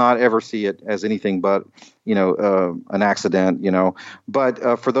will not ever see it as anything but an accident.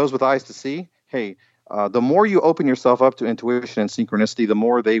 But for those with eyes to see, hey. The more you open yourself up to intuition and synchronicity, the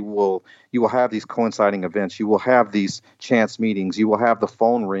more you will have these coinciding events. You will have these chance meetings. You will have the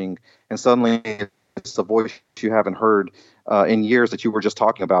phone ring, and suddenly it's a voice you haven't heard in years that you were just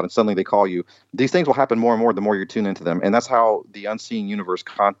talking about, and suddenly they call you. These things will happen more and more the more you tune into them, and that's how the unseen universe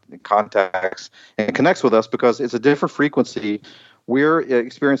contacts and connects with us, because it's a different frequency. We're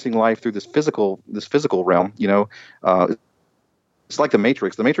experiencing life through this physical realm. It's like the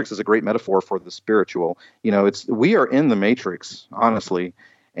Matrix. The Matrix is a great metaphor for the spiritual. We are in the Matrix, honestly,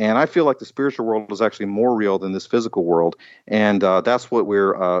 and I feel like the spiritual world is actually more real than this physical world, and that's what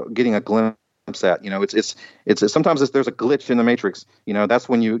we're getting a glimpse at. It's sometimes there's a glitch in the Matrix. That's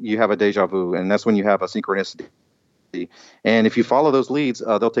when you have a deja vu, and that's when you have a synchronicity. And if you follow those leads,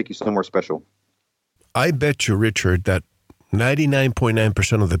 they'll take you somewhere special. I bet you, Richard, that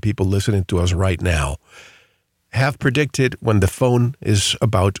 99.9% of the people listening to us right now have predicted when the phone is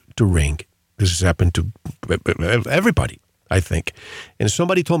about to ring. This has happened to everybody, I think. And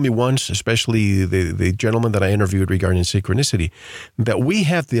somebody told me once, especially the gentleman that I interviewed regarding synchronicity, that we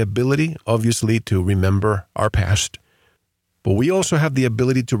have the ability, obviously, to remember our past, but we also have the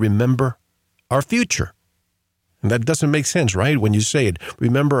ability to remember our future. And that doesn't make sense, right? When you say it,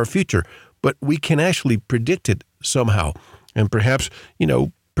 remember our future, but we can actually predict it somehow. And perhaps,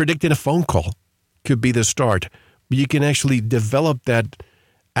 predicting a phone call could be the start, but you can actually develop that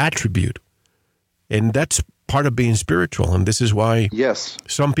attribute. And that's part of being spiritual. And this is why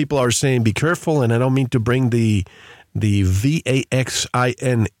some people are saying, be careful. And I don't mean to bring the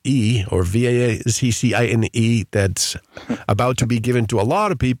VAXINE or VACCINE that's about to be given to a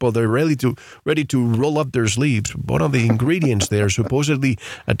lot of people. They're ready to roll up their sleeves. One of the ingredients there supposedly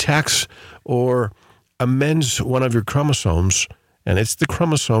attacks or amends one of your chromosomes. And it's the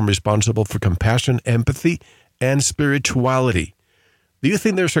chromosome responsible for compassion, empathy, and spirituality. Do you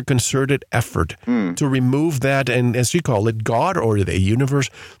think there's a concerted effort to remove that, and as you call it, God or the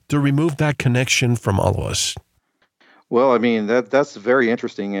universe, to remove that connection from all of us? Well, I mean, that's very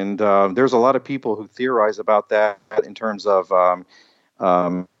interesting. And there's a lot of people who theorize about that in terms of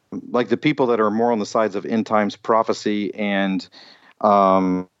like the people that are more on the sides of end times prophecy and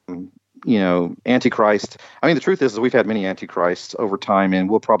Antichrist. I mean, the truth is we've had many Antichrists over time, and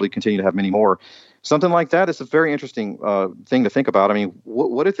we'll probably continue to have many more. Something like that is a very interesting thing to think about. I mean,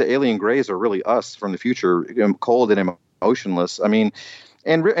 what if the alien grays are really us from the future, cold and emotionless? I mean,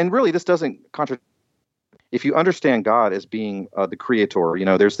 and really, this doesn't contradict. If you understand God as being the creator,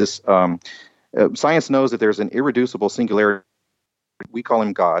 there's this science knows that there's an irreducible singularity. We call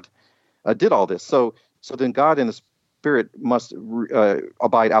him God. Did all this. So then God in the Spirit must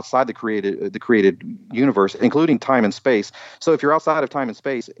abide outside the created universe, including time and space. So if you're outside of time and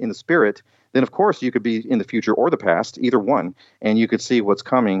space in the Spirit, then of course you could be in the future or the past, either one, and you could see what's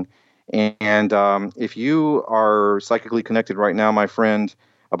coming. And if you are psychically connected right now, my friend,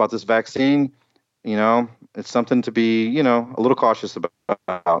 about this vaccine, it's something to be, a little cautious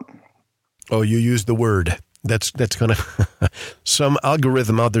about. Oh, you used the word. That's going to, some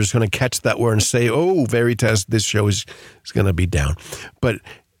algorithm out there is going to catch that word and say, oh, Veritas, this show is going to be down. But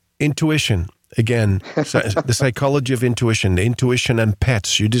intuition, again, the psychology of intuition and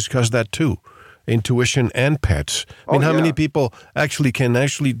pets, you discussed that too. Intuition and pets. I mean, how many people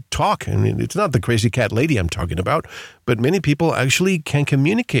can talk? I mean, it's not the crazy cat lady I'm talking about, but many people actually can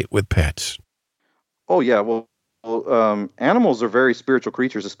communicate with pets. Oh, yeah. Well, animals are very spiritual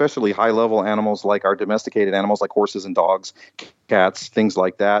creatures, especially high-level animals like our domesticated animals, like horses and dogs, cats, things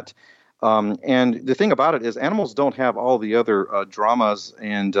like that. And the thing about it is, animals don't have all the other dramas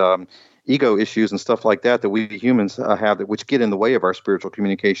and ego issues and stuff like that we humans have, which get in the way of our spiritual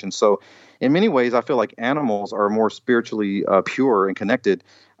communication. So, in many ways, I feel like animals are more spiritually pure and connected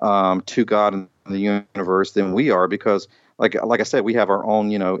to God and the universe than we are, because like I said, we have our own,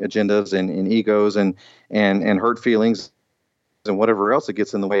 agendas and egos and hurt feelings and whatever else that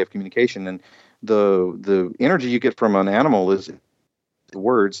gets in the way of communication. And the energy you get from an animal is the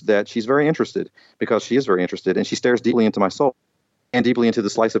words that she's very interested, because she is very interested, and she stares deeply into my soul and deeply into the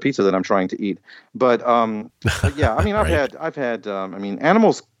slice of pizza that I'm trying to eat. But yeah, I mean, I've had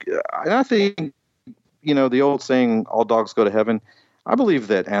animals, and I think, the old saying, all dogs go to heaven. I believe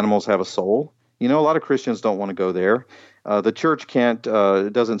that animals have a soul. A lot of Christians don't want to go there. The church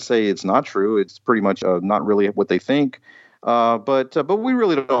doesn't say it's not true. It's pretty much not really what they think. But we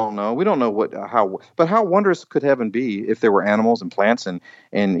really don't know. We don't know how wondrous could heaven be if there were animals and plants and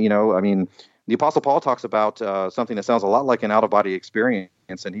the Apostle Paul talks about something that sounds a lot like an out-of-body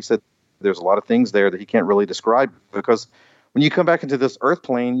experience, and he said there's a lot of things there that he can't really describe, because when you come back into this earth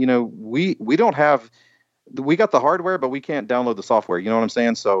plane, we got the hardware, but we can't download the software. You know what I'm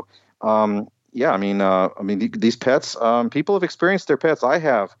saying? So. Yeah, these pets, people have experienced their pets. I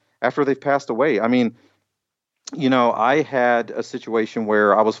have, after they've passed away. I mean, I had a situation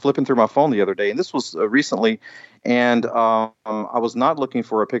where I was flipping through my phone the other day, and this was recently, and I was not looking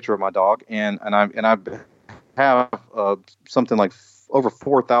for a picture of my dog, and I have something like over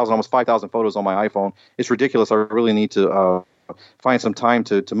 4,000, almost 5,000 photos on my iPhone. It's ridiculous. I really need to find some time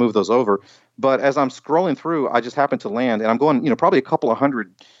to move those over. But as I'm scrolling through, I just happened to land, and I'm going, probably a couple of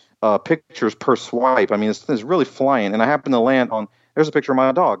hundred pictures per swipe. I mean, it's really flying, and I happened to land on. There's a picture of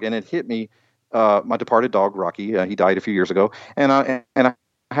my dog, and it hit me. My departed dog, Rocky. He died a few years ago, and I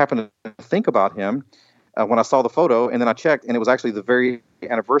happened to think about him when I saw the photo, and then I checked, and it was actually the very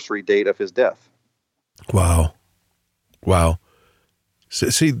anniversary date of his death. Wow. So,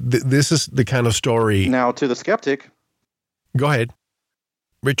 see, this is the kind of story. Now, to the skeptic. Go ahead,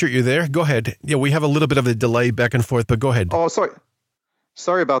 Richard. You there? Go ahead. Yeah, we have a little bit of a delay back and forth, but go ahead. Oh,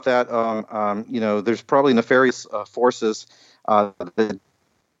 sorry about that. There's probably nefarious forces that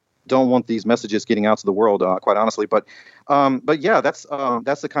don't want these messages getting out to the world, quite honestly. But yeah, that's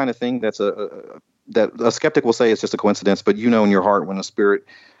the kind of thing that a skeptic will say it's just a coincidence. But in your heart when a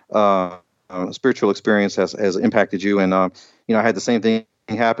spiritual experience has impacted you. And I had the same thing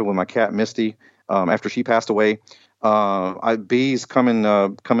happen with my cat Misty after she passed away. Bees come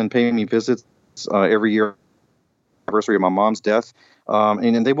and pay me visits every year, anniversary of my mom's death.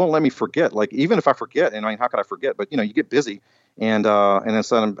 And they won't let me forget. Like, even if I forget, and how could I forget? But you get busy, and then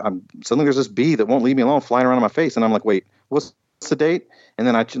suddenly there's this bee that won't leave me alone, flying around in my face, and I'm like, wait, what's the date? And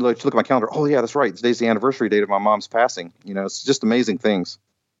then I look at my calendar. Oh yeah, that's right. Today's the anniversary date of my mom's passing. It's just amazing things.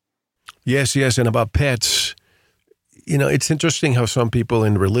 Yes, and about pets, it's interesting how some people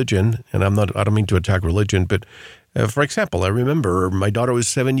in religion, and I don't mean to attack religion, but for example, I remember my daughter was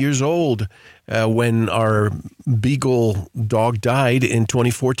 7 years old when our beagle dog died in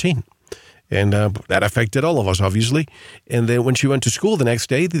 2014. And that affected all of us, obviously. And then when she went to school the next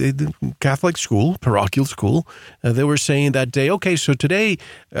day, the Catholic school, parochial school, they were saying that day, okay, so today,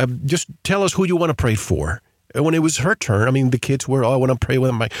 just tell us who you want to pray for. And when it was her turn, the kids were, I want to pray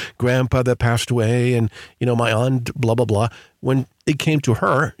with my grandpa that passed away and, my aunt, blah, blah, blah. When it came to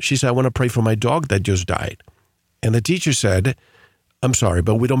her, she said, I want to pray for my dog that just died. And the teacher said, I'm sorry,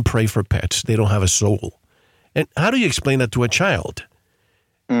 but we don't pray for pets. They don't have a soul. And how do you explain that to a child?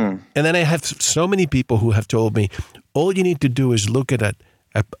 And then I have so many people who have told me, all you need to do is look at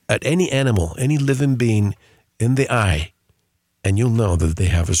any animal, any living being in the eye, and you'll know that they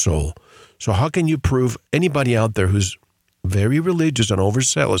have a soul. So how can you prove anybody out there who's very religious and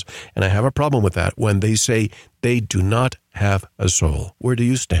overzealous, and I have a problem with that, when they say they do not have a soul? Where do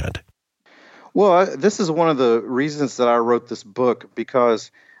you stand? Well, this is one of the reasons that I wrote this book,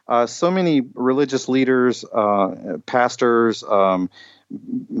 because so many religious leaders, pastors,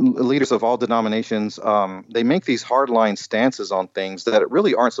 leaders of all denominations, they make these hardline stances on things that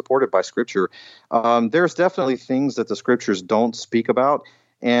really aren't supported by Scripture. There's definitely things that the Scriptures don't speak about,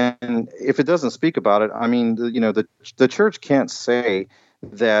 and if it doesn't speak about it, the church can't say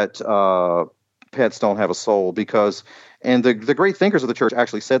that pets don't have a soul, because, and the great thinkers of the church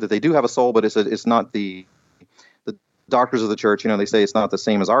actually said that they do have a soul, but it's not the doctors of the church. They say it's not the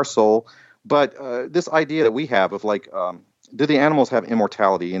same as our soul. But this idea that we have of do the animals have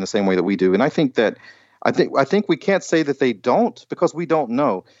immortality in the same way that we do? And I think we can't say that they don't, because we don't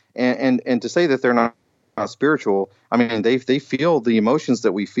know. And to say that they're not not spiritual, I mean, they feel the emotions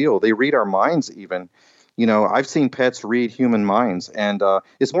that we feel. They read our minds even. I've seen pets read human minds, and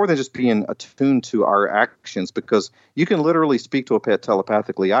it's more than just being attuned to our actions, because you can literally speak to a pet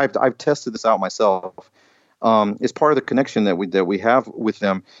telepathically. I've tested this out myself. It's part of the connection that we have with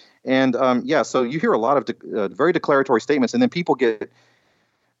them. And so you hear a lot of very declaratory statements, and then people get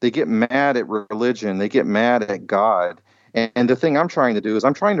mad at religion. They get mad at God. And the thing I'm trying to do is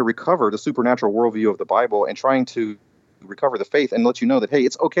I'm trying to recover the supernatural worldview of the Bible and trying to recover the faith and let you know that, hey,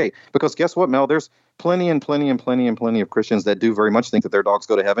 it's okay. Because guess what, Mel? There's plenty of Christians that do very much think that their dogs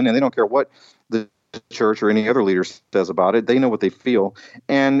go to heaven, and they don't care what the church or any other leader says about it. They know what they feel.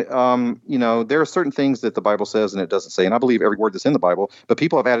 And, there are certain things that the Bible says and it doesn't say. And I believe every word that's in the Bible, but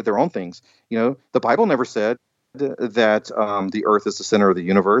people have added their own things. The Bible never said that the earth is the center of the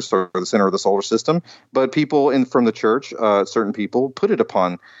universe or the center of the solar system, but people from the church, certain people, put it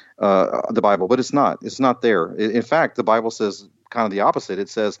upon the Bible, but it's not there. In fact, the Bible says kind of the opposite. It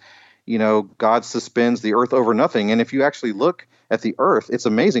says, God suspends the earth over nothing. And if you actually look at the earth, it's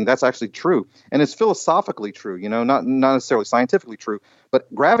amazing. That's actually true. And it's philosophically true, not necessarily scientifically true,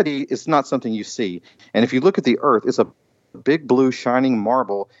 but gravity is not something you see. And if you look at the earth, it's a big blue shining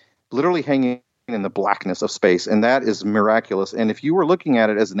marble literally hanging in the blackness of space, and that is miraculous. And if you were looking at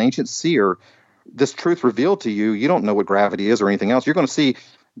it as an ancient seer, this truth revealed to you, you don't know what gravity is or anything else. You're going to see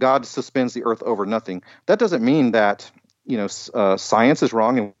God suspends the earth over nothing. That doesn't mean that science is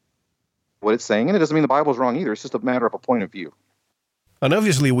wrong in what it's saying, and it doesn't mean the Bible is wrong either. It's just a matter of a point of view. And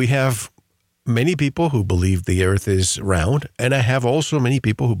obviously, we have many people who believe the earth is round, and I have also many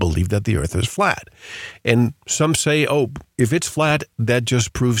people who believe that the earth is flat. And some say, if it's flat, that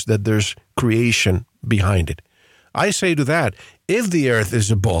just proves that there's creation behind it. I say to that, if the earth is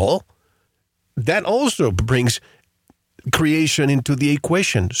a ball, that also brings creation into the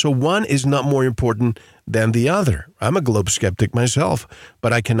equation. So one is not more important than the other. I'm a globe skeptic myself,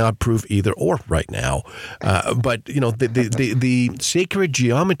 but I cannot prove either or right now. But the sacred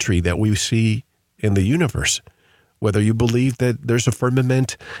geometry that we see in the universe, whether you believe that there's a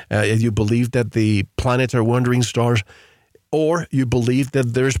firmament, you believe that the planets are wandering stars, or you believe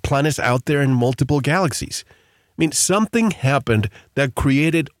that there's planets out there in multiple galaxies. I mean, something happened that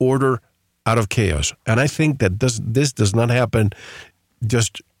created order out of chaos. And I think that this does not happen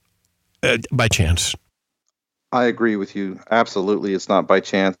just by chance. I agree with you. Absolutely. It's not by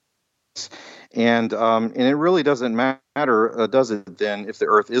chance. And it really doesn't matter, does it then, if the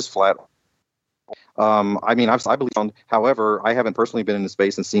earth is flat? I believe, however, I haven't personally been into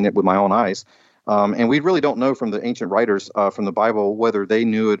space and seen it with my own eyes. And we really don't know from the ancient writers from the Bible whether they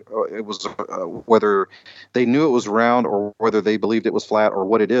knew whether they knew it was round or whether they believed it was flat or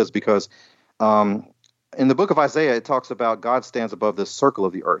what it is, because in the book of Isaiah, it talks about God stands above this circle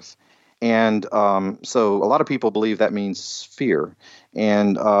of the earth. And so a lot of people believe that means sphere.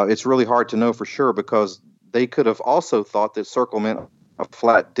 And it's really hard to know for sure, because they could have also thought that circle meant a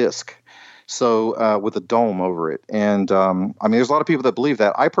flat disc. So with a dome over it. And there's a lot of people that believe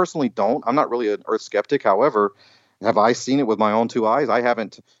that. I personally don't. I'm not really an earth skeptic. However, have I seen it with my own two eyes? I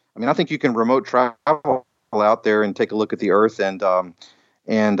haven't. I think you can remote travel out there and take a look at the earth.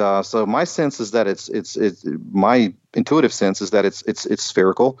 And so my sense is that it's my intuitive sense is that it's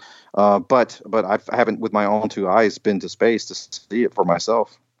spherical. But I haven't with my own two eyes been to space to see it for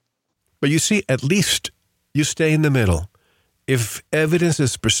myself. But you see, at least you stay in the middle. If evidence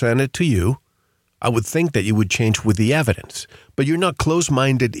is presented to you, I would think that you would change with the evidence. But you're not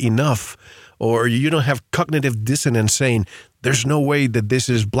close-minded enough, or you don't have cognitive dissonance saying, there's no way that this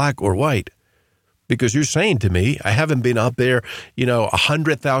is black or white. Because you're saying to me, I haven't been up there,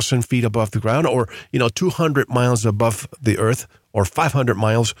 100,000 feet above the ground, or, 200 miles above the earth, or 500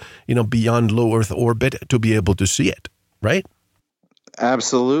 miles, beyond low Earth orbit to be able to see it, right?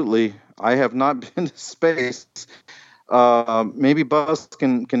 Absolutely. I have not been to space. Maybe Buzz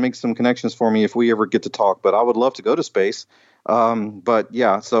can make some connections for me if we ever get to talk, but I would love to go to space. But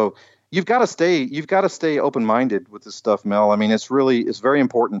yeah, so you've got to stay open-minded with this stuff, Mel. it's very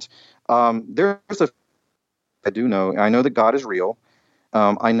important. I do know. I know that God is real.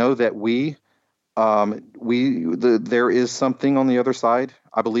 I know that there is something on the other side.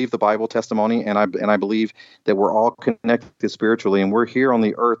 I believe the Bible testimony, and I believe that we're all connected spiritually, and we're here on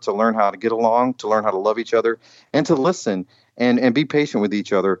the earth to learn how to get along, to learn how to love each other, and to listen and be patient with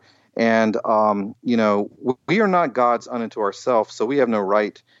each other. And we are not gods unto ourselves, so we have no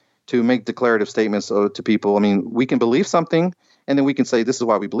right to make declarative statements to people. We can believe something, and then we can say this is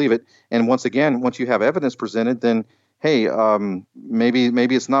why we believe it. And once you have evidence presented, then hey,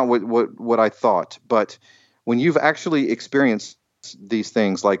 maybe it's not what I thought. But when you've actually experienced these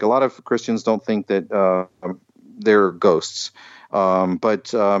things. Like a lot of Christians don't think that they're ghosts.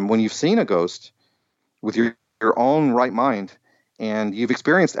 But when you've seen a ghost with your own right mind, and you've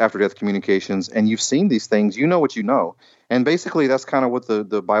experienced after-death communications, and you've seen these things, you know what you know. And basically, that's kind of what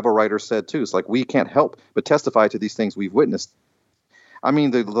the Bible writer said, too. It's like we can't help but testify to these things we've witnessed. I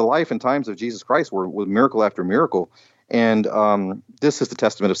mean, the life and times of Jesus Christ were miracle after miracle. And this is the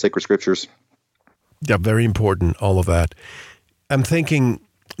testament of sacred scriptures. Yeah, very important, all of that. I'm thinking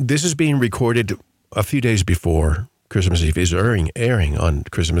this is being recorded a few days before Christmas Eve, is airing on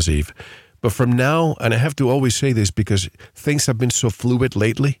Christmas Eve. But from now, and I have to always say this because things have been so fluid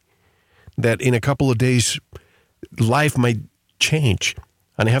lately, that in a couple of days, life might change.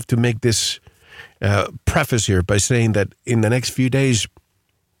 And I have to make this preface here by saying that in the next few days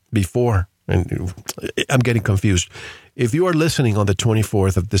before, and I'm getting confused, if you are listening on the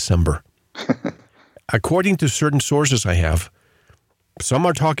 24th of December, according to certain sources I have, some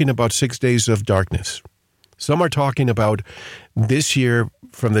are talking about 6 days of darkness. Some are talking about this year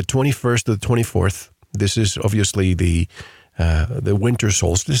from the 21st to the 24th. This is obviously the winter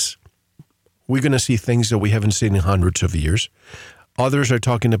solstice. We're going to see things that we haven't seen in hundreds of years. Others are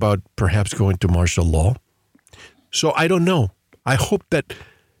talking about perhaps going to martial law. So I don't know. I hope that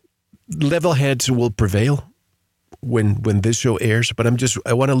level heads will prevail when this show airs. But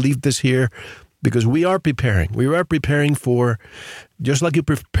I want to leave this here because we are preparing. We are preparing for, just like you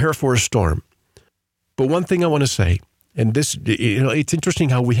prepare for a storm. But one thing I want to say, and this, it's interesting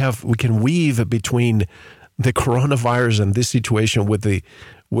how we can weave between the coronavirus and this situation with the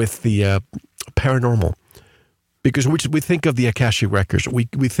paranormal, because we think of the Akashic records, we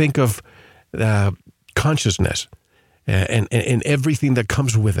think of consciousness and everything that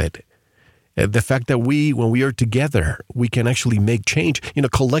comes with it. The fact that when we are together, we can actually make change,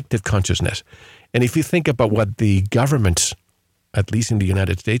 collective consciousness. And if you think about what the governments, at least in the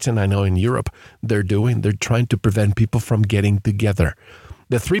United States, and I know in Europe, they're trying to prevent people from getting together.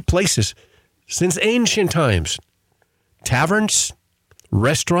 The three places, since ancient times, taverns,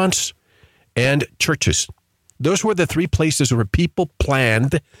 restaurants, and churches. Those were the three places where people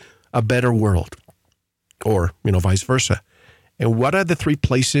planned a better world, or, vice versa. And what are the three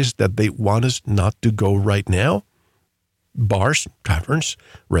places that they want us not to go right now? Bars, taverns,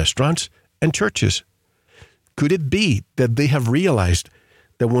 restaurants, and churches. Could it be that they have realized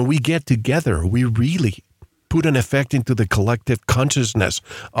that when we get together, we really put an effect into the collective consciousness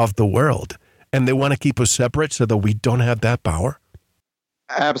of the world, and they want to keep us separate so that we don't have that power?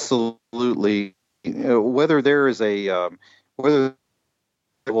 Absolutely. Whether there is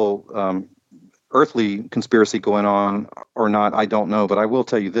earthly conspiracy going on or not, I don't know. But I will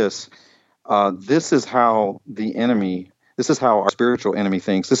tell you this: this is how the enemy, this is how our spiritual enemy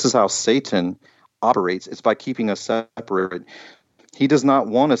thinks. This is how Satan operates. It's by keeping us separate. He does not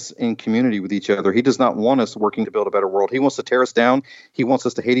want us in community with each other. He does not want us working to build a better world. He wants to tear us down. He wants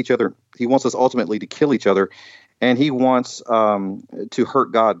us to hate each other. He wants us ultimately to kill each other. And he wants to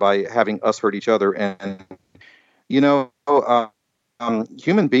hurt God by having us hurt each other. And,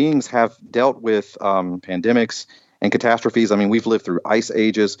 human beings have dealt with pandemics and catastrophes. I mean, we've lived through ice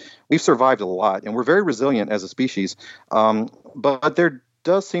ages. We've survived a lot, and we're very resilient as a species. But there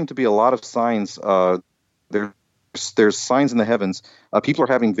does seem to be a lot of signs. There's signs in the heavens. People are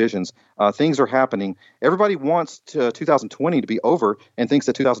having visions. Things are happening. Everybody wants 2020 to be over and thinks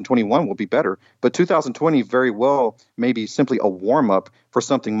that 2021 will be better. But 2020 very well may be simply a warm-up for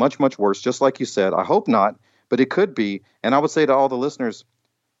something much, much worse, just like you said. I hope not, but it could be. And I would say to all the listeners,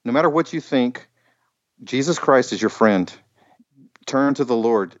 no matter what you think, Jesus Christ is your friend. Turn to the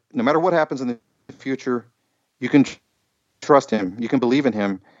Lord. No matter what happens in the future, you can trust him. You can believe in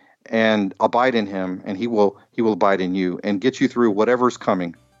him and abide in him, and he will abide in you and get you through whatever's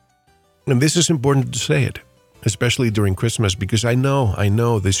coming. And this is important to say it, especially during Christmas, because I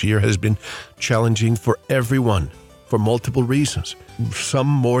know this year has been challenging for everyone for multiple reasons, some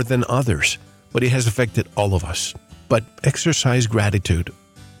more than others, but it has affected all of us. But exercise gratitude,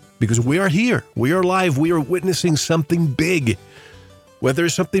 because we are here, we are alive, we are witnessing something big. Whether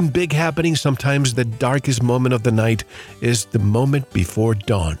there's something big happening, sometimes the darkest moment of the night is the moment before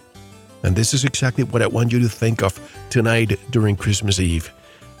dawn. And this is exactly what I want you to think of tonight during Christmas Eve.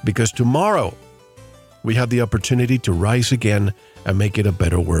 Because tomorrow, we have the opportunity to rise again and make it a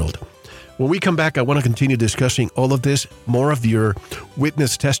better world. When we come back, I want to continue discussing all of this, more of your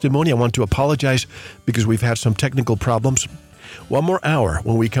witness testimony. I want to apologize because we've had some technical problems. One more hour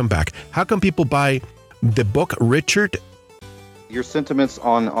when we come back. How can people buy the book, Richard? Your sentiments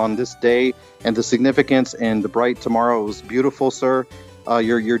on this day and the significance and the bright tomorrow was beautiful, sir.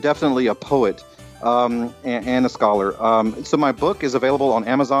 You're definitely a poet. and a scholar. So my book is available on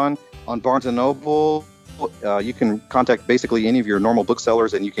Amazon, on Barnes & Noble. You can contact basically any of your normal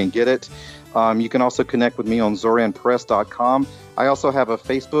booksellers and you can get it. You can also connect with me on zoranpress.com. I also have a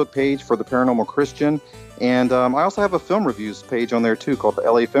Facebook page for the Paranormal Christian. And I also have a film reviews page on there too called the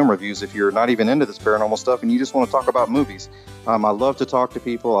LA Film Reviews if you're not even into this paranormal stuff and you just want to talk about movies. I love to talk to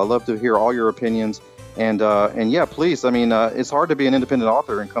people. I love to hear all your opinions. And yeah, please. I mean, it's hard to be an independent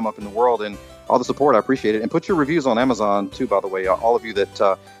author and come up in the world, and all the support. I appreciate it. And put your reviews on Amazon too, by the way. All of you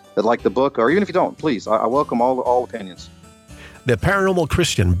that like the book, or even if you don't, please. I welcome all opinions. The Paranormal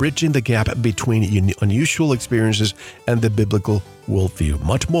Christian, bridging the gap between unusual experiences and the biblical worldview.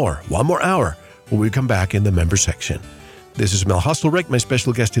 Much more. 1 more hour when we come back in the member section. This is Mel Hostelrick. My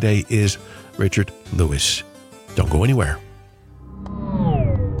special guest today is Richard Lewis. Don't go anywhere.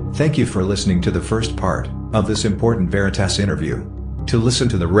 Thank you for listening to the first part of this important Veritas interview. To listen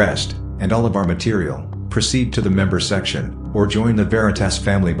to the rest and all of our material, proceed to the member section or join the Veritas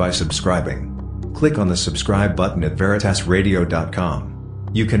family by subscribing. Click on the subscribe button at veritasradio.com.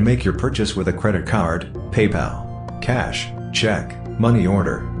 You can make your purchase with a credit card, PayPal, cash, check, money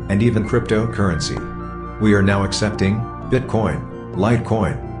order, and even cryptocurrency. We are now accepting Bitcoin,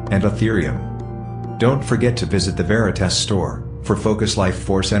 Litecoin, and Ethereum. Don't forget to visit the Veritas store for Focus Life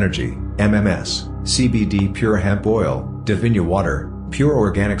Force Energy, MMS, CBD Pure Hemp Oil, Divinia Water, Pure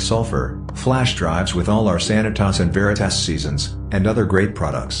Organic Sulfur, flash drives with all our Sanitas and Veritas seasons, and other great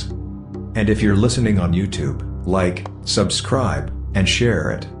products. And if you're listening on YouTube, like, subscribe, and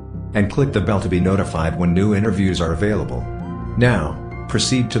share it. And click the bell to be notified when new interviews are available. Now,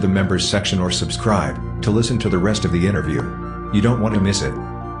 proceed to the members section or subscribe to listen to the rest of the interview. You don't want to miss it.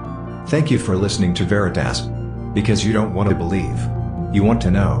 Thank you for listening to Veritas. Because you don't want to believe. You want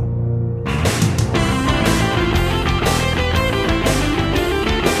to know.